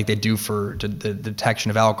like they do for the detection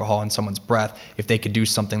of alcohol in someone's breath. If they could do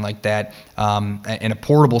something like that in a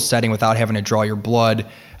portable setting without having to draw your blood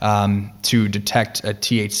to detect a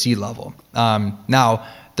THC level. Now,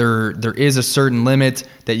 there is a certain limit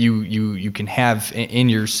that you can have in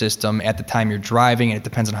your system at the time you're driving, and it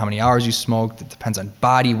depends on how many hours you smoked. It depends on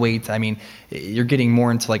body weight. I mean, you're getting more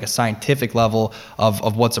into like a scientific level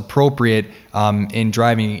of what's appropriate in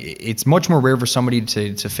driving. It's much more rare for somebody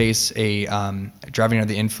to face a driving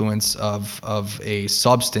under the influence of a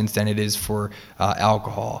substance than it is for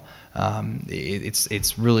alcohol.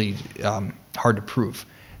 It's really hard to prove.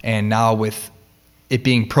 And now with it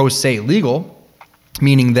being pro se legal,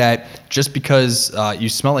 meaning that just because you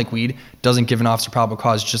smell like weed doesn't give an officer probable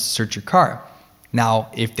cause just to search your car. Now,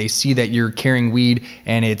 if they see that you're carrying weed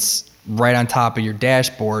and it's right on top of your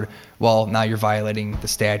dashboard, well, now you're violating the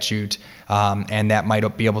statute, and that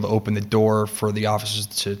might be able to open the door for the officers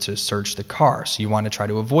to search the car. So you want to try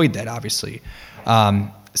to avoid that, obviously.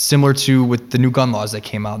 Similar to with the new gun laws that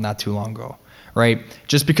came out not too long ago, right?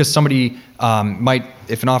 Just because somebody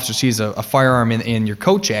if an officer sees a firearm in your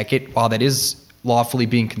coat jacket, while that is lawfully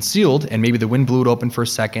being concealed, and maybe the wind blew it open for a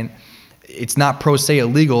second, it's not pro se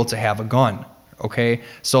illegal to have a gun, okay?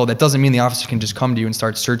 So that doesn't mean the officer can just come to you and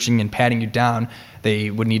start searching and patting you down. They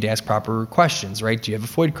would need to ask proper questions, right? Do you have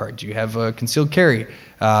a FOID card? Do you have a concealed carry?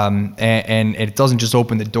 And it doesn't just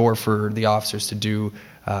open the door for the officers to do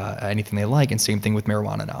anything they like, and same thing with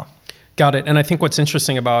marijuana now. Got it. And I think what's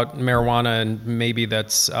interesting about marijuana, and maybe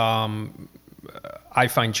that's I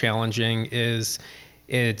find challenging, is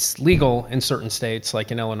it's legal in certain states,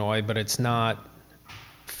 like in Illinois, but it's not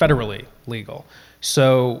federally legal.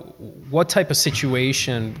 So what type of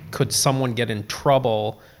situation could someone get in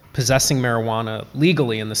trouble possessing marijuana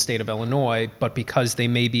legally in the state of Illinois, but because they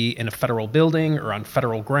may be in a federal building or on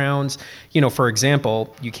federal grounds? For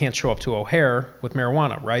example, you can't show up to O'Hare with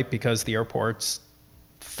marijuana, right? Because the airport's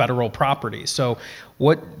federal property. So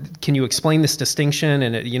can you explain this distinction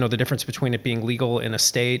and the difference between it being legal in a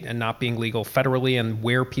state and not being legal federally, and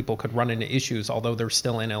where people could run into issues although they're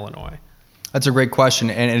still in Illinois? That's a great question,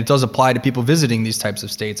 and it does apply to people visiting these types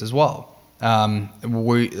of states as well.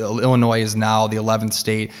 Illinois is now the 11th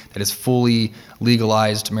state that has fully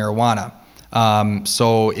legalized marijuana.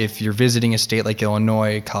 So if you're visiting a state like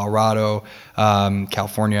Illinois, Colorado,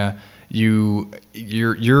 California,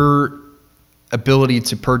 your ability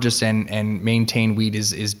to purchase and maintain weed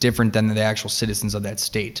is different than the actual citizens of that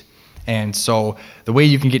state. And so the way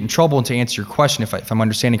you can get in trouble, and to answer your question, if I'm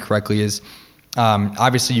understanding correctly, is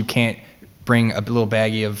obviously you can't bring a little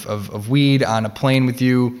baggie of weed on a plane with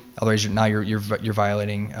you. Otherwise, you're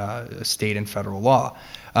violating state and federal law.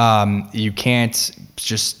 You can't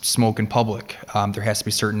just smoke in public. There has to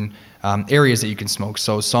be certain areas that you can smoke.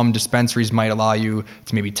 So some dispensaries might allow you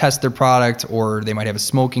to maybe test their product, or they might have a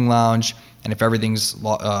smoking lounge. And if everything's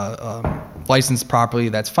licensed properly,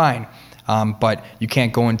 that's fine. But you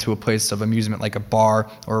can't go into a place of amusement like a bar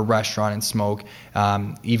or a restaurant and smoke,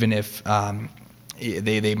 even if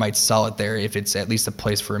they might sell it there. If it's at least a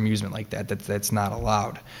place for amusement like that, that's not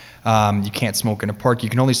allowed. You can't smoke in a park. You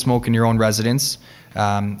can only smoke in your own residence.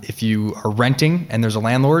 If you are renting and there's a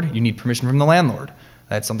landlord, you need permission from the landlord.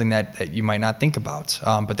 That's something that you might not think about,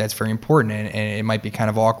 but that's very important. And it might be kind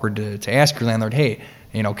of awkward to ask your landlord, hey,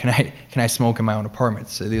 can I smoke in my own apartment?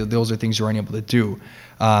 So those are things you aren't able to do.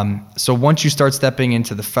 So once you start stepping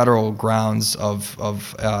into the federal grounds of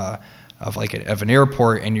an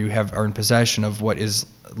airport, and you are in possession of what is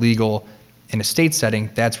legal in a state setting,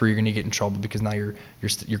 that's where you're going to get in trouble, because now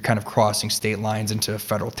you're kind of crossing state lines into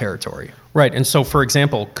federal territory. Right. And so, for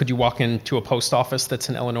example, could you walk into a post office that's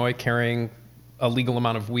in Illinois carrying a legal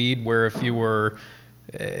amount of weed, where if you were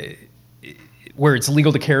where it's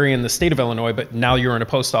legal to carry in the state of Illinois, but now you're in a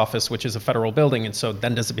post office, which is a federal building, and so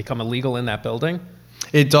then does it become illegal in that building?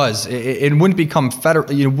 It does. It wouldn't become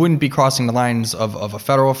federal. You wouldn't be crossing the lines of a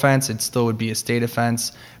federal offense. It still would be a state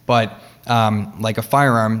offense. But like a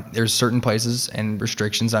firearm, there's certain places and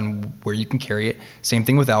restrictions on where you can carry it. Same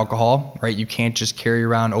thing with alcohol, right? You can't just carry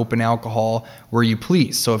around open alcohol where you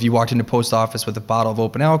please. So if you walked into a post office with a bottle of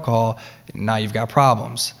open alcohol, now you've got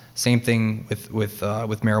problems. Same thing with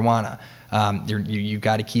marijuana. You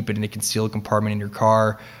got to keep it in a concealed compartment in your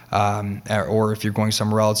car, or if you're going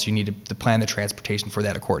somewhere else, you need to plan the transportation for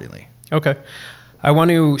that accordingly. Okay. I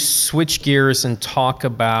want to switch gears and talk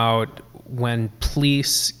about when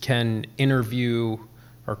police can interview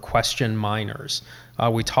or question minors.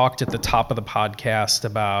 We talked at the top of the podcast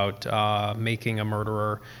about Making a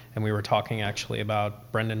Murderer, and we were talking actually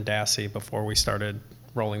about Brendan Dassey before we started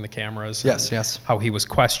rolling the cameras. Yes. How he was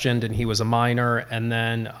questioned, and he was a minor. And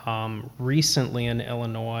then recently in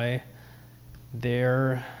Illinois,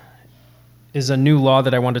 there is a new law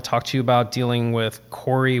that I wanted to talk to you about dealing with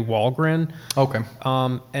Corey Walgren. Okay.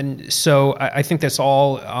 And so I think that's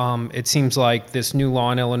all, it seems like this new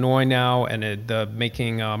law in Illinois now, and the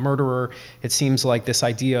Making a Murderer, it seems like this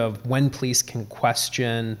idea of when police can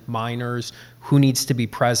question minors, who needs to be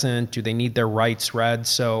present, do they need their rights read?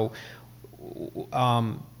 So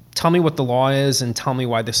tell me what the law is, and tell me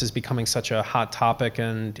why this is becoming such a hot topic.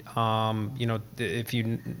 And, if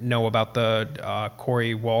you know about the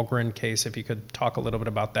Corey Walgren case, if you could talk a little bit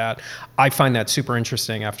about that. I find that super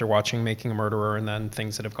interesting after watching Making a Murderer, and then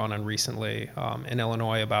things that have gone on recently in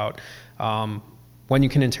Illinois about when you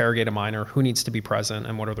can interrogate a minor, who needs to be present,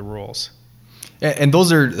 and what are the rules. And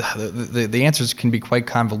those are the answers can be quite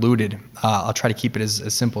convoluted. I'll try to keep it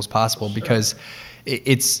as simple as possible, because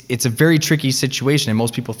it's a very tricky situation, and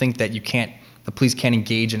most people think that the police can't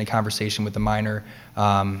engage in a conversation with a minor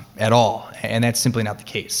at all, and that's simply not the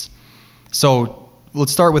case. So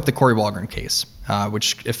let's start with the Corey Walgren case,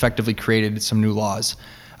 which effectively created some new laws,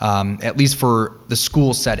 at least for the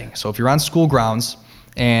school setting. So if you're on school grounds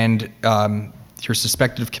and you're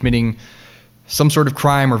suspected of committing some sort of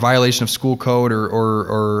crime or violation of school code,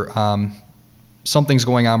 or something's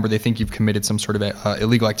going on where they think you've committed some sort of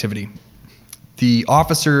illegal activity, the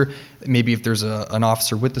officer, maybe if there's an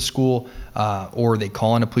officer with the school, or they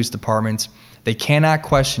call in a police department, they cannot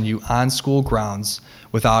question you on school grounds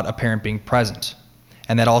without a parent being present.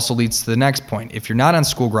 And that also leads to the next point. If you're not on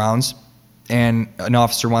school grounds and an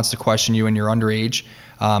officer wants to question you and you're underage,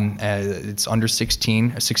 it's under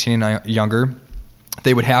 16 and younger,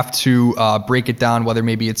 they would have to break it down whether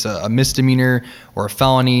maybe it's a misdemeanor or a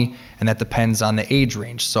felony, and that depends on the age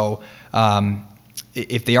range. So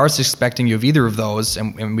if they are suspecting you of either of those,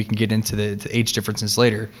 and we can get into the age differences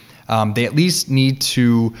later, they at least need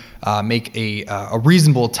to make a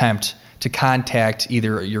reasonable attempt to contact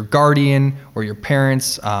either your guardian or your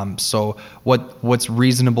parents. So what's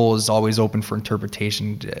reasonable is always open for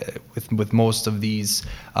interpretation with most of these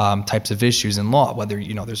types of issues in law, whether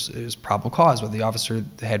there's probable cause, whether the officer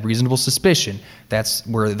had reasonable suspicion. That's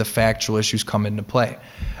where the factual issues come into play.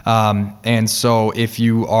 And so if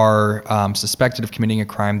you are suspected of committing a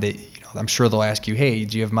crime, I'm sure they'll ask you, hey,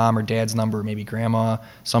 do you have mom or dad's number, maybe grandma,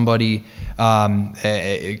 somebody? Can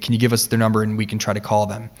you give us their number and we can try to call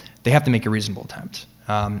them? They have to make a reasonable attempt.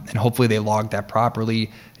 And hopefully they log that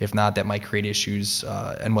properly. If not, that might create issues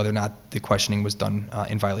and whether or not the questioning was done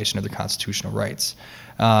in violation of their constitutional rights.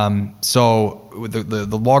 So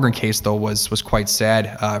the Walgren case, though, was quite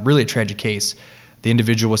sad, really a tragic case. the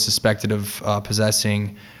individual was suspected of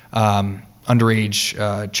possessing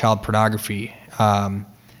underage child pornography,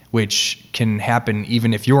 which can happen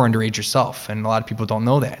even if you're underage yourself, and a lot of people don't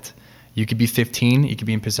know that. You could be 15, you could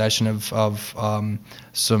be in possession of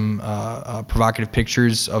some provocative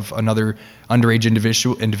pictures of another underage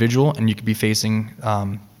individual, and you could be facing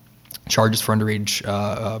charges for underage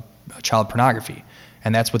child pornography.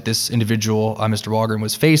 And that's what this individual, Mr. Walgren,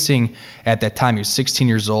 was facing at that time. He was 16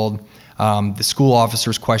 years old. The school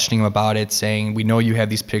officers questioning him about it, saying, "We know you have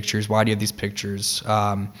these pictures. Why do you have these pictures?"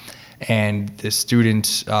 And the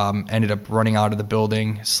student ended up running out of the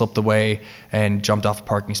building, slipped away, and jumped off a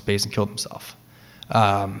parking space and killed himself.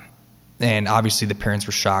 And obviously the parents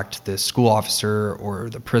were shocked. The school officer or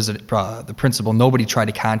the principal, nobody tried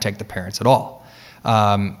to contact the parents at all,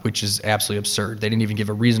 which is absolutely absurd. They didn't even give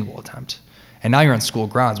a reasonable attempt. And now you're on school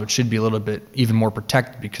grounds, which should be a little bit even more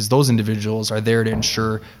protected, because those individuals are there to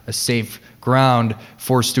ensure a safe ground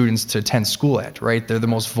for students to attend school at, right? They're the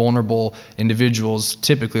most vulnerable individuals,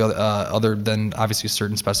 typically, other than obviously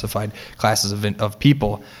certain specified classes of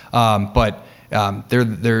people. But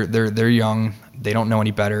they're young. They don't know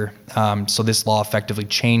any better. So this law effectively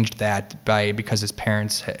changed that because his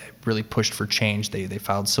parents really pushed for change. They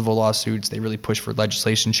filed civil lawsuits. They really pushed for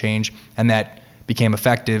legislation change, and that became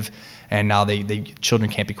effective. And now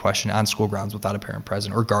children can't be questioned on school grounds without a parent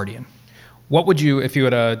present or guardian. What would you, if you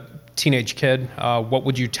had a teenage kid, what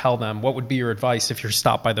would you tell them? What would be your advice if you're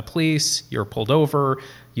stopped by the police, you're pulled over,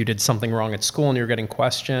 you did something wrong at school and you're getting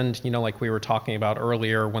questioned? You know, like we were talking about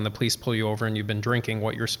earlier, when the police pull you over and you've been drinking,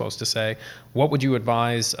 what you're supposed to say. What would you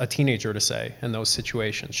advise a teenager to say in those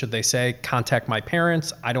situations? Should they say, contact my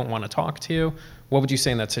parents, I don't want to talk to you? What would you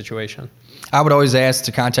say in that situation? I would always ask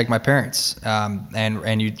to contact my parents,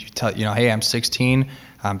 and you tell, hey, I'm 16,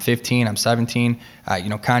 I'm 15, I'm 17.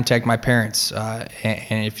 Contact my parents.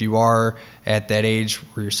 And if you are at that age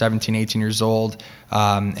where you're 17, 18 years old,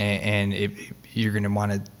 and if you're going to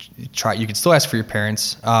want to try, you can still ask for your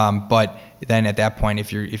parents. But then at that point,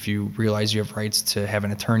 if you realize you have rights to have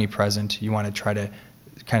an attorney present, you want to try to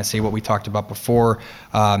kind of say what we talked about before,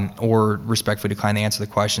 or respectfully decline to answer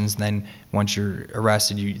the questions. Then once you're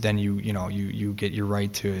arrested, you get your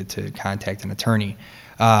right to contact an attorney.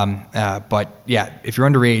 But yeah, if you're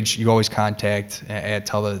underage, you always contact and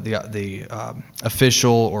tell the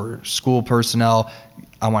official or school personnel,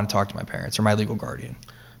 I want to talk to my parents or my legal guardian.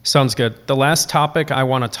 Sounds good. The last topic I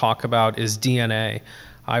want to talk about is DNA.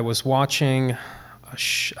 I was watching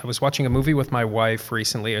a movie with my wife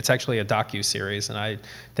recently. It's actually a docu-series, and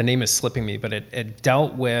the name is slipping me, but it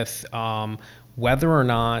dealt with whether or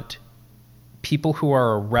not people who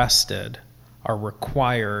are arrested are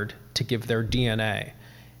required to give their DNA.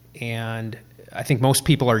 And I think most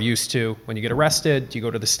people are used to, when you get arrested, you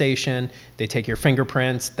go to the station, they take your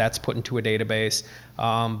fingerprints, that's put into a database.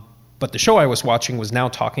 But the show I was watching was now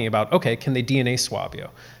talking about, okay, can they DNA swab you?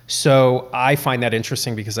 So I find that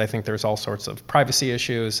interesting because I think there's all sorts of privacy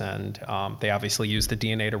issues, and they obviously use the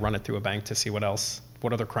DNA to run it through a bank to see what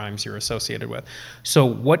other crimes you're associated with. So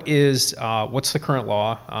what's the current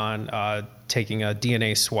law on taking a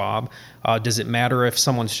DNA swab? Does it matter if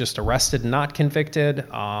someone's just arrested and not convicted?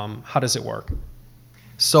 How does it work?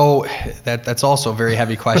 So that's also a very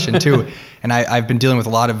heavy question too. And I've been dealing with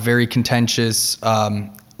a lot of very contentious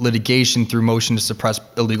litigation through motion to suppress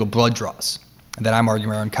illegal blood draws that I'm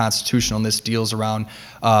arguing are unconstitutional, and this deals around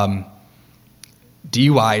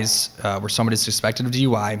DUIs, where somebody's suspected of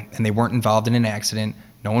DUI and they weren't involved in an accident,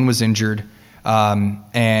 no one was injured,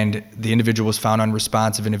 and the individual was found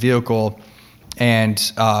unresponsive in a vehicle,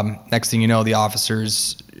 and next thing you know, the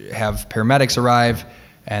officers have paramedics arrive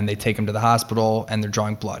and they take him to the hospital and they're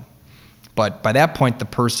drawing blood. But by that point, the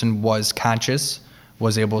person was conscious,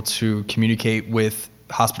 was able to communicate with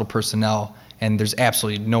hospital personnel, and there's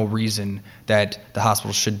absolutely no reason that the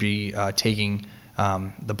hospital should be taking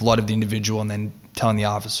the blood of the individual and then telling the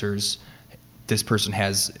officers this person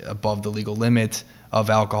has above the legal limit of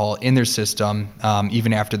alcohol in their system,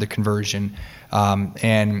 even after the conversion.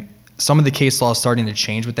 And some of the case law is starting to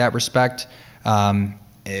change with that respect. To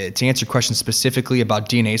answer your question specifically about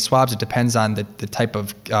DNA swabs, it depends on the type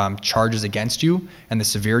of charges against you and the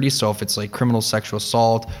severity. So if it's like criminal sexual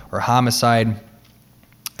assault or homicide,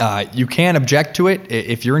 you can object to it.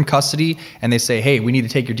 If you're in custody and they say, hey, we need to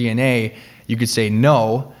take your DNA, you could say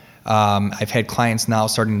no. I've had clients now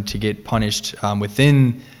starting to get punished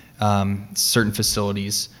within certain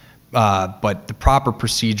facilities, but the proper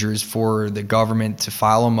procedures for the government to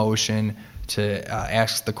file a motion to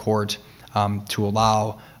ask the court to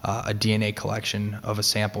allow a DNA collection of a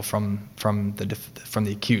sample from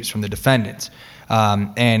the accused, from the defendant,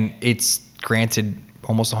 and it's granted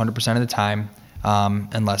almost 100% of the time.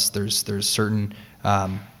 unless there's certain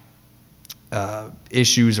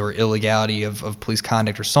issues or illegality of police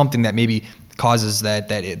conduct or something that maybe causes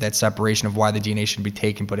that separation of why the DNA should be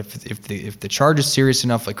taken. But if the charge is serious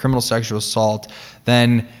enough, like criminal sexual assault,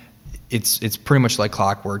 then it's pretty much like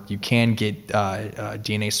clockwork. You can get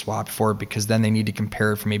DNA swapped for it, because then they need to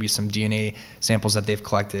compare it for maybe some DNA samples that they've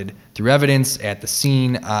collected through evidence at the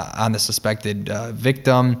scene on the suspected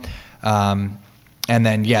victim. And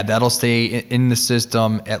then, that'll stay in the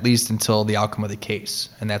system at least until the outcome of the case,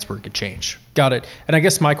 and that's where it could change. Got it. And I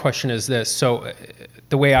guess my question is this. So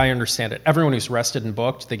the way I understand it, everyone who's arrested and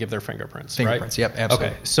booked, they give their fingerprints, right? Fingerprints, yep, absolutely.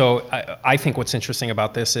 Okay, so I think what's interesting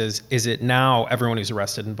about this is it now everyone who's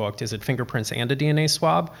arrested and booked, is it fingerprints and a DNA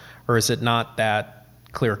swab, or is it not that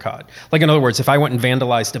clear cut? Like, in other words, if I went and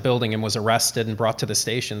vandalized a building and was arrested and brought to the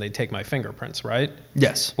station, they'd take my fingerprints, right?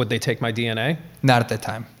 Yes. Would they take my DNA? Not at that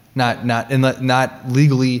time. Not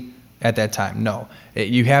legally at that time. No,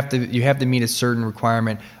 you have to meet a certain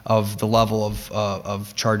requirement of the level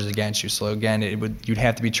of charges against you. So again, you'd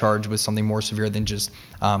have to be charged with something more severe than just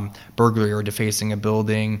burglary or defacing a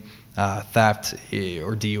building, theft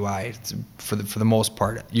or DUI. For the most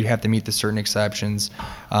part, you'd have to meet the certain exceptions,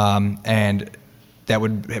 and that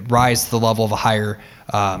would rise to the level of a higher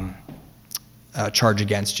charge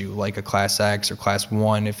against you, like a Class X or Class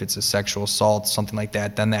 1, if it's a sexual assault, something like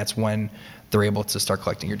that. Then that's when they're able to start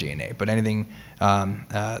collecting your DNA. But anything,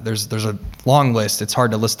 there's a long list. It's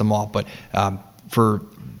hard to list them all. But for,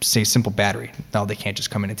 say, simple battery, no, they can't just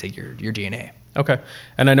come in and take your DNA. Okay.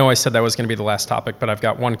 And I know I said that was going to be the last topic, but I've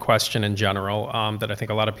got one question in general that I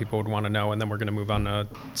think a lot of people would want to know, and then we're going to move on to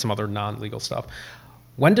some other non-legal stuff.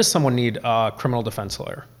 When does someone need a criminal defense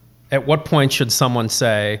lawyer? At what point should someone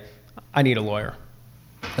say, I need a lawyer?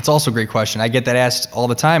 That's also a great question. I get that asked all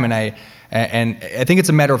the time, and I think it's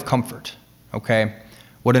a matter of comfort. Okay,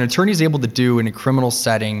 what an attorney is able to do in a criminal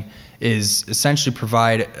setting is essentially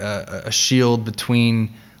provide a shield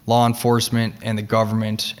between law enforcement and the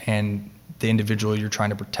government and the individual you're trying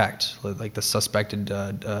to protect, like the suspected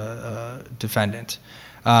defendant.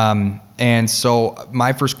 And so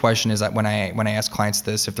my first question is that when I ask clients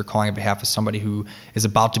this, if they're calling on behalf of somebody who is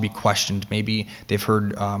about to be questioned, maybe they've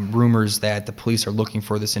heard rumors that the police are looking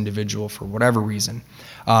for this individual for whatever reason,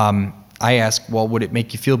 I ask, well, would it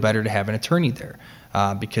make you feel better to have an attorney there?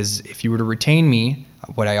 Because if you were to retain me,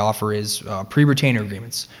 what I offer is pre-retainer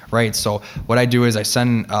agreements, right? So what I do is I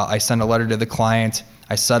send a letter to the client.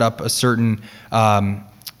 I set up a certain line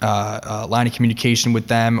of communication with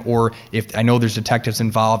them, or if I know there's detectives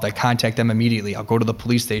involved, I contact them immediately. I'll go to the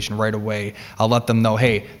police station right away. I'll let them know,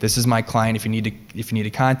 hey, this is my client. If you need to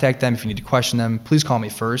contact them, if you need to question them, please call me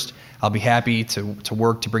first. I'll be happy to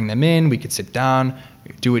work to bring them in. We could sit down,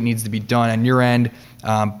 do what needs to be done on your end,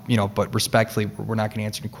 but respectfully, we're not going to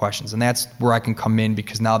answer any questions. And that's where I can come in,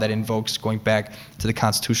 because now that invokes going back to the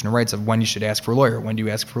constitutional rights of when you should ask for a lawyer. When do you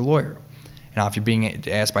ask for a lawyer? Now, if you're being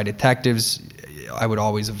asked by detectives, I would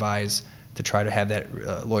always advise to try to have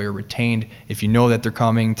that lawyer retained. If you know that they're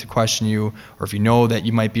coming to question you, or if you know that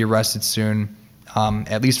you might be arrested soon,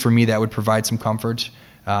 at least for me, that would provide some comfort.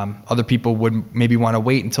 Other people would maybe want to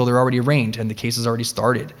wait until they're already arraigned and the case has already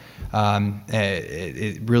started.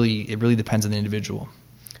 It really depends on the individual.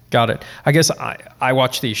 Got it. I guess I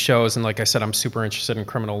watch these shows, and like I said, I'm super interested in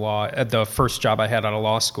criminal law. At the first job I had out of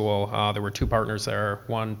law school, there were two partners there.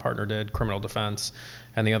 One partner did criminal defense,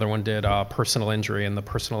 and the other one did personal injury, and the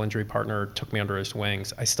personal injury partner took me under his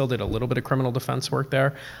wings. I still did a little bit of criminal defense work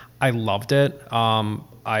there. I loved it.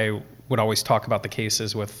 I would always talk about the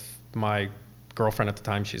cases with my girlfriend at the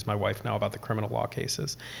time, she's my wife now, about the criminal law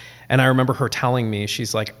cases. And I remember her telling me,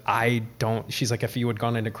 she's like, if you had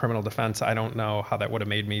gone into criminal defense, I don't know how that would have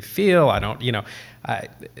made me feel.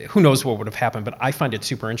 Who knows what would have happened, but I find it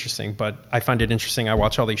super interesting. But I find it interesting, I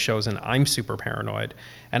watch all these shows and I'm super paranoid.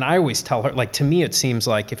 And I always tell her, like, to me, it seems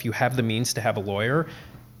like if you have the means to have a lawyer,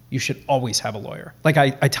 you should always have a lawyer. Like I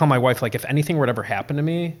tell my wife, like, if anything would ever happen to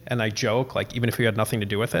me, and I joke, like, even if you had nothing to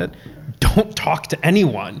do with it, don't talk to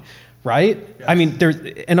anyone. Right? Yes. I mean,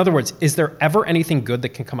 in other words, is there ever anything good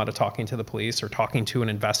that can come out of talking to the police or talking to an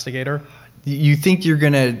investigator? You think you're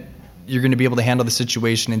gonna be able to handle the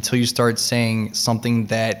situation until you start saying something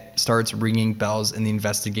that starts ringing bells in the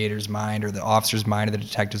investigator's mind or the officer's mind or the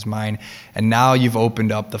detective's mind, and now you've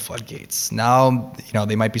opened up the floodgates. Now,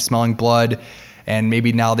 they might be smelling blood, and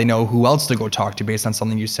maybe now they know who else to go talk to based on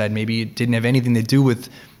something you said. Maybe it didn't have anything to do with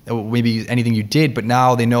maybe anything you did, but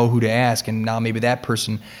now they know who to ask, and now maybe that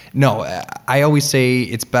person. No, I always say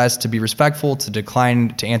it's best to be respectful, to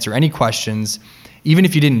decline to answer any questions. Even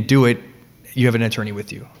if you didn't do it, you have an attorney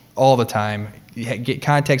with you. all the time.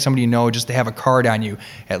 Contact somebody you know just to have a card on you.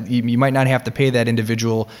 You might not have to pay that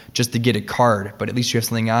individual just to get a card, but at least you have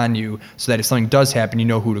something on you so that if something does happen, you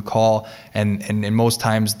know who to call. And most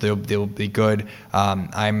times they'll be good.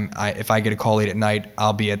 If I get a call late at night,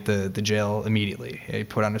 I'll be at the jail immediately. I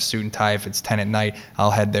put on a suit and tie. If it's 10 at night,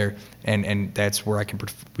 I'll head there, and that's where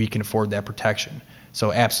we can afford that protection.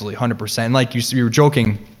 So absolutely, 100%. And like you were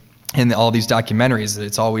joking. In all these documentaries,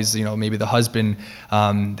 it's always, maybe the husband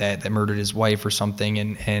that murdered his wife or something,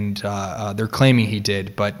 and they're claiming he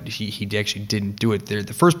did, but he actually didn't do it.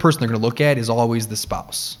 The first person they're going to look at is always the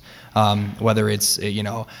spouse, whether it's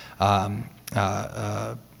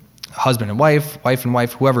husband and wife and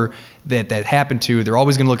wife, whoever that happened to. They're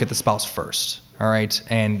always going to look at the spouse first. All right,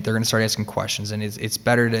 and they're going to start asking questions, and it's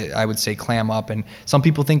better to, I would say, clam up. And some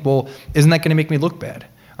people think, well, isn't that going to make me look bad?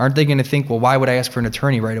 Aren't they going to think, well, why would I ask for an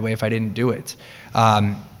attorney right away if I didn't do it?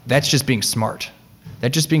 That's just being smart.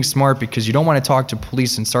 That's just being smart because you don't want to talk to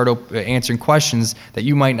police and start answering questions that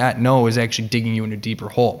you might not know is actually digging you in a deeper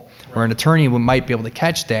hole. Right. Or an attorney might be able to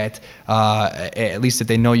catch that, at least if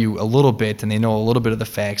they know you a little bit and they know a little bit of the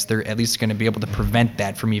facts, they're at least going to be able to prevent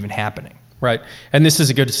that from even happening. Right. And this is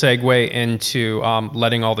a good segue into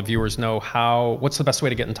letting all the viewers know what's the best way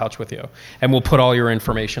to get in touch with you. And we'll put all your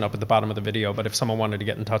information up at the bottom of the video. But if someone wanted to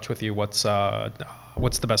get in touch with you, what's the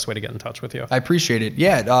best way to get in touch with you? I appreciate it.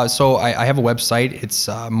 Yeah. So I have a website. It's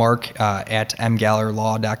mark at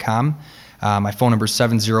mgallerlaw.com. My phone number is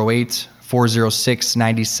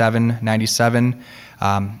 708-406-9797.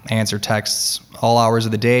 I answer texts all hours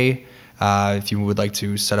of the day. If you would like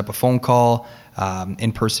to set up a phone call,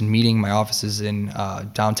 in-person meeting, my office is in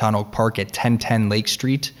downtown Oak Park at 1010 Lake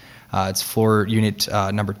Street. It's floor unit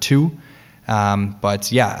number 2.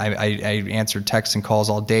 But yeah, I answer texts and calls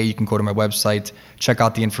all day. You can go to my website, check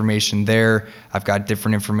out the information there. I've got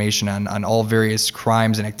different information on all various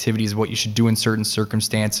crimes and activities, what you should do in certain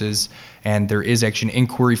circumstances. And there is actually an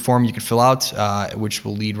inquiry form you can fill out, which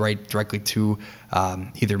will lead right directly to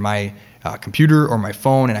either my computer or my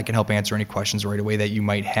phone, and I can help answer any questions right away that you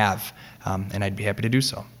might have. And I'd be happy to do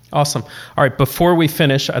so. Awesome. All right, before we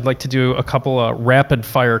finish, I'd like to do a couple of rapid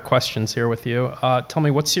fire questions here with you. Tell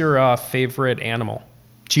me, what's your favorite animal?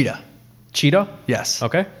 Cheetah. Cheetah? Yes.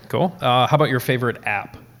 Okay, cool. How about your favorite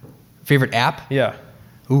app? Favorite app? Yeah.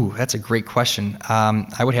 Ooh, that's a great question.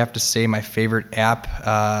 I would have to say my favorite app.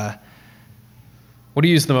 What do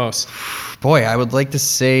you use the most? Boy, I would like to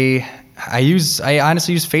say I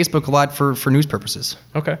honestly use Facebook a lot for news purposes.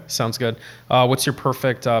 Okay, sounds good. What's your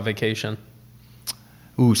perfect vacation?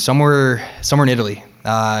 Ooh, somewhere in Italy.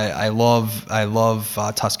 I love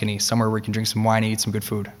Tuscany. Somewhere where we can drink some wine and eat some good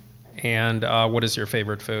food. And what is your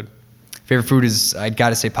favorite food? Favorite food is, I'd got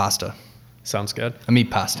to say, pasta. Sounds good. A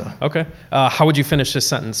meat pasta. Okay. How would you finish this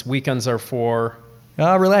sentence? Weekends are for?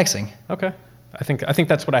 Relaxing. Okay. I think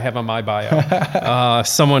that's what I have on my bio.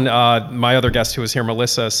 My other guest who was here,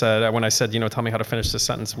 Melissa, said, when I said, tell me how to finish this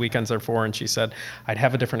sentence, weekends are for, and she said, I'd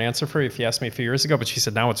have a different answer for you if you asked me a few years ago, but she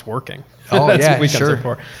said, now it's working. Oh, That's yeah, what weekends sure. are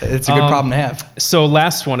for. It's a good problem to have. So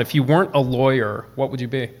last one, if you weren't a lawyer, what would you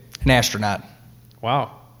be? An astronaut.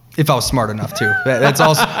 Wow. If I was smart enough to. That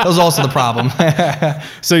was also the problem.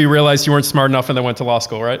 So you realized you weren't smart enough and then went to law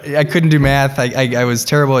school, right? I couldn't do math. I was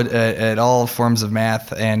terrible at all forms of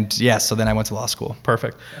math. And so then I went to law school.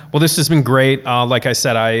 Perfect. Well, this has been great. Like I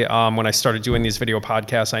said, when I started doing these video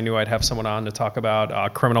podcasts, I knew I'd have someone on to talk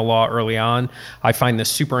about criminal law early on. I find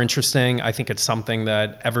this super interesting. I think it's something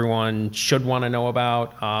that everyone should want to know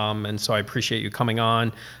about. And so I appreciate you coming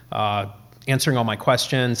on. Answering all my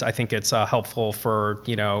questions. I think it's helpful for,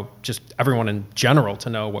 just everyone in general to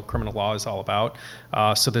know what criminal law is all about.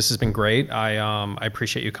 So this has been great. I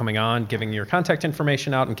appreciate you coming on, giving your contact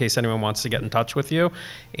information out in case anyone wants to get in touch with you.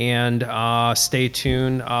 And stay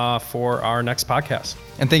tuned for our next podcast.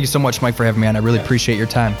 And thank you so much, Mike, for having me on. I really appreciate your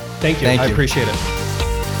time. Thank you. I appreciate it.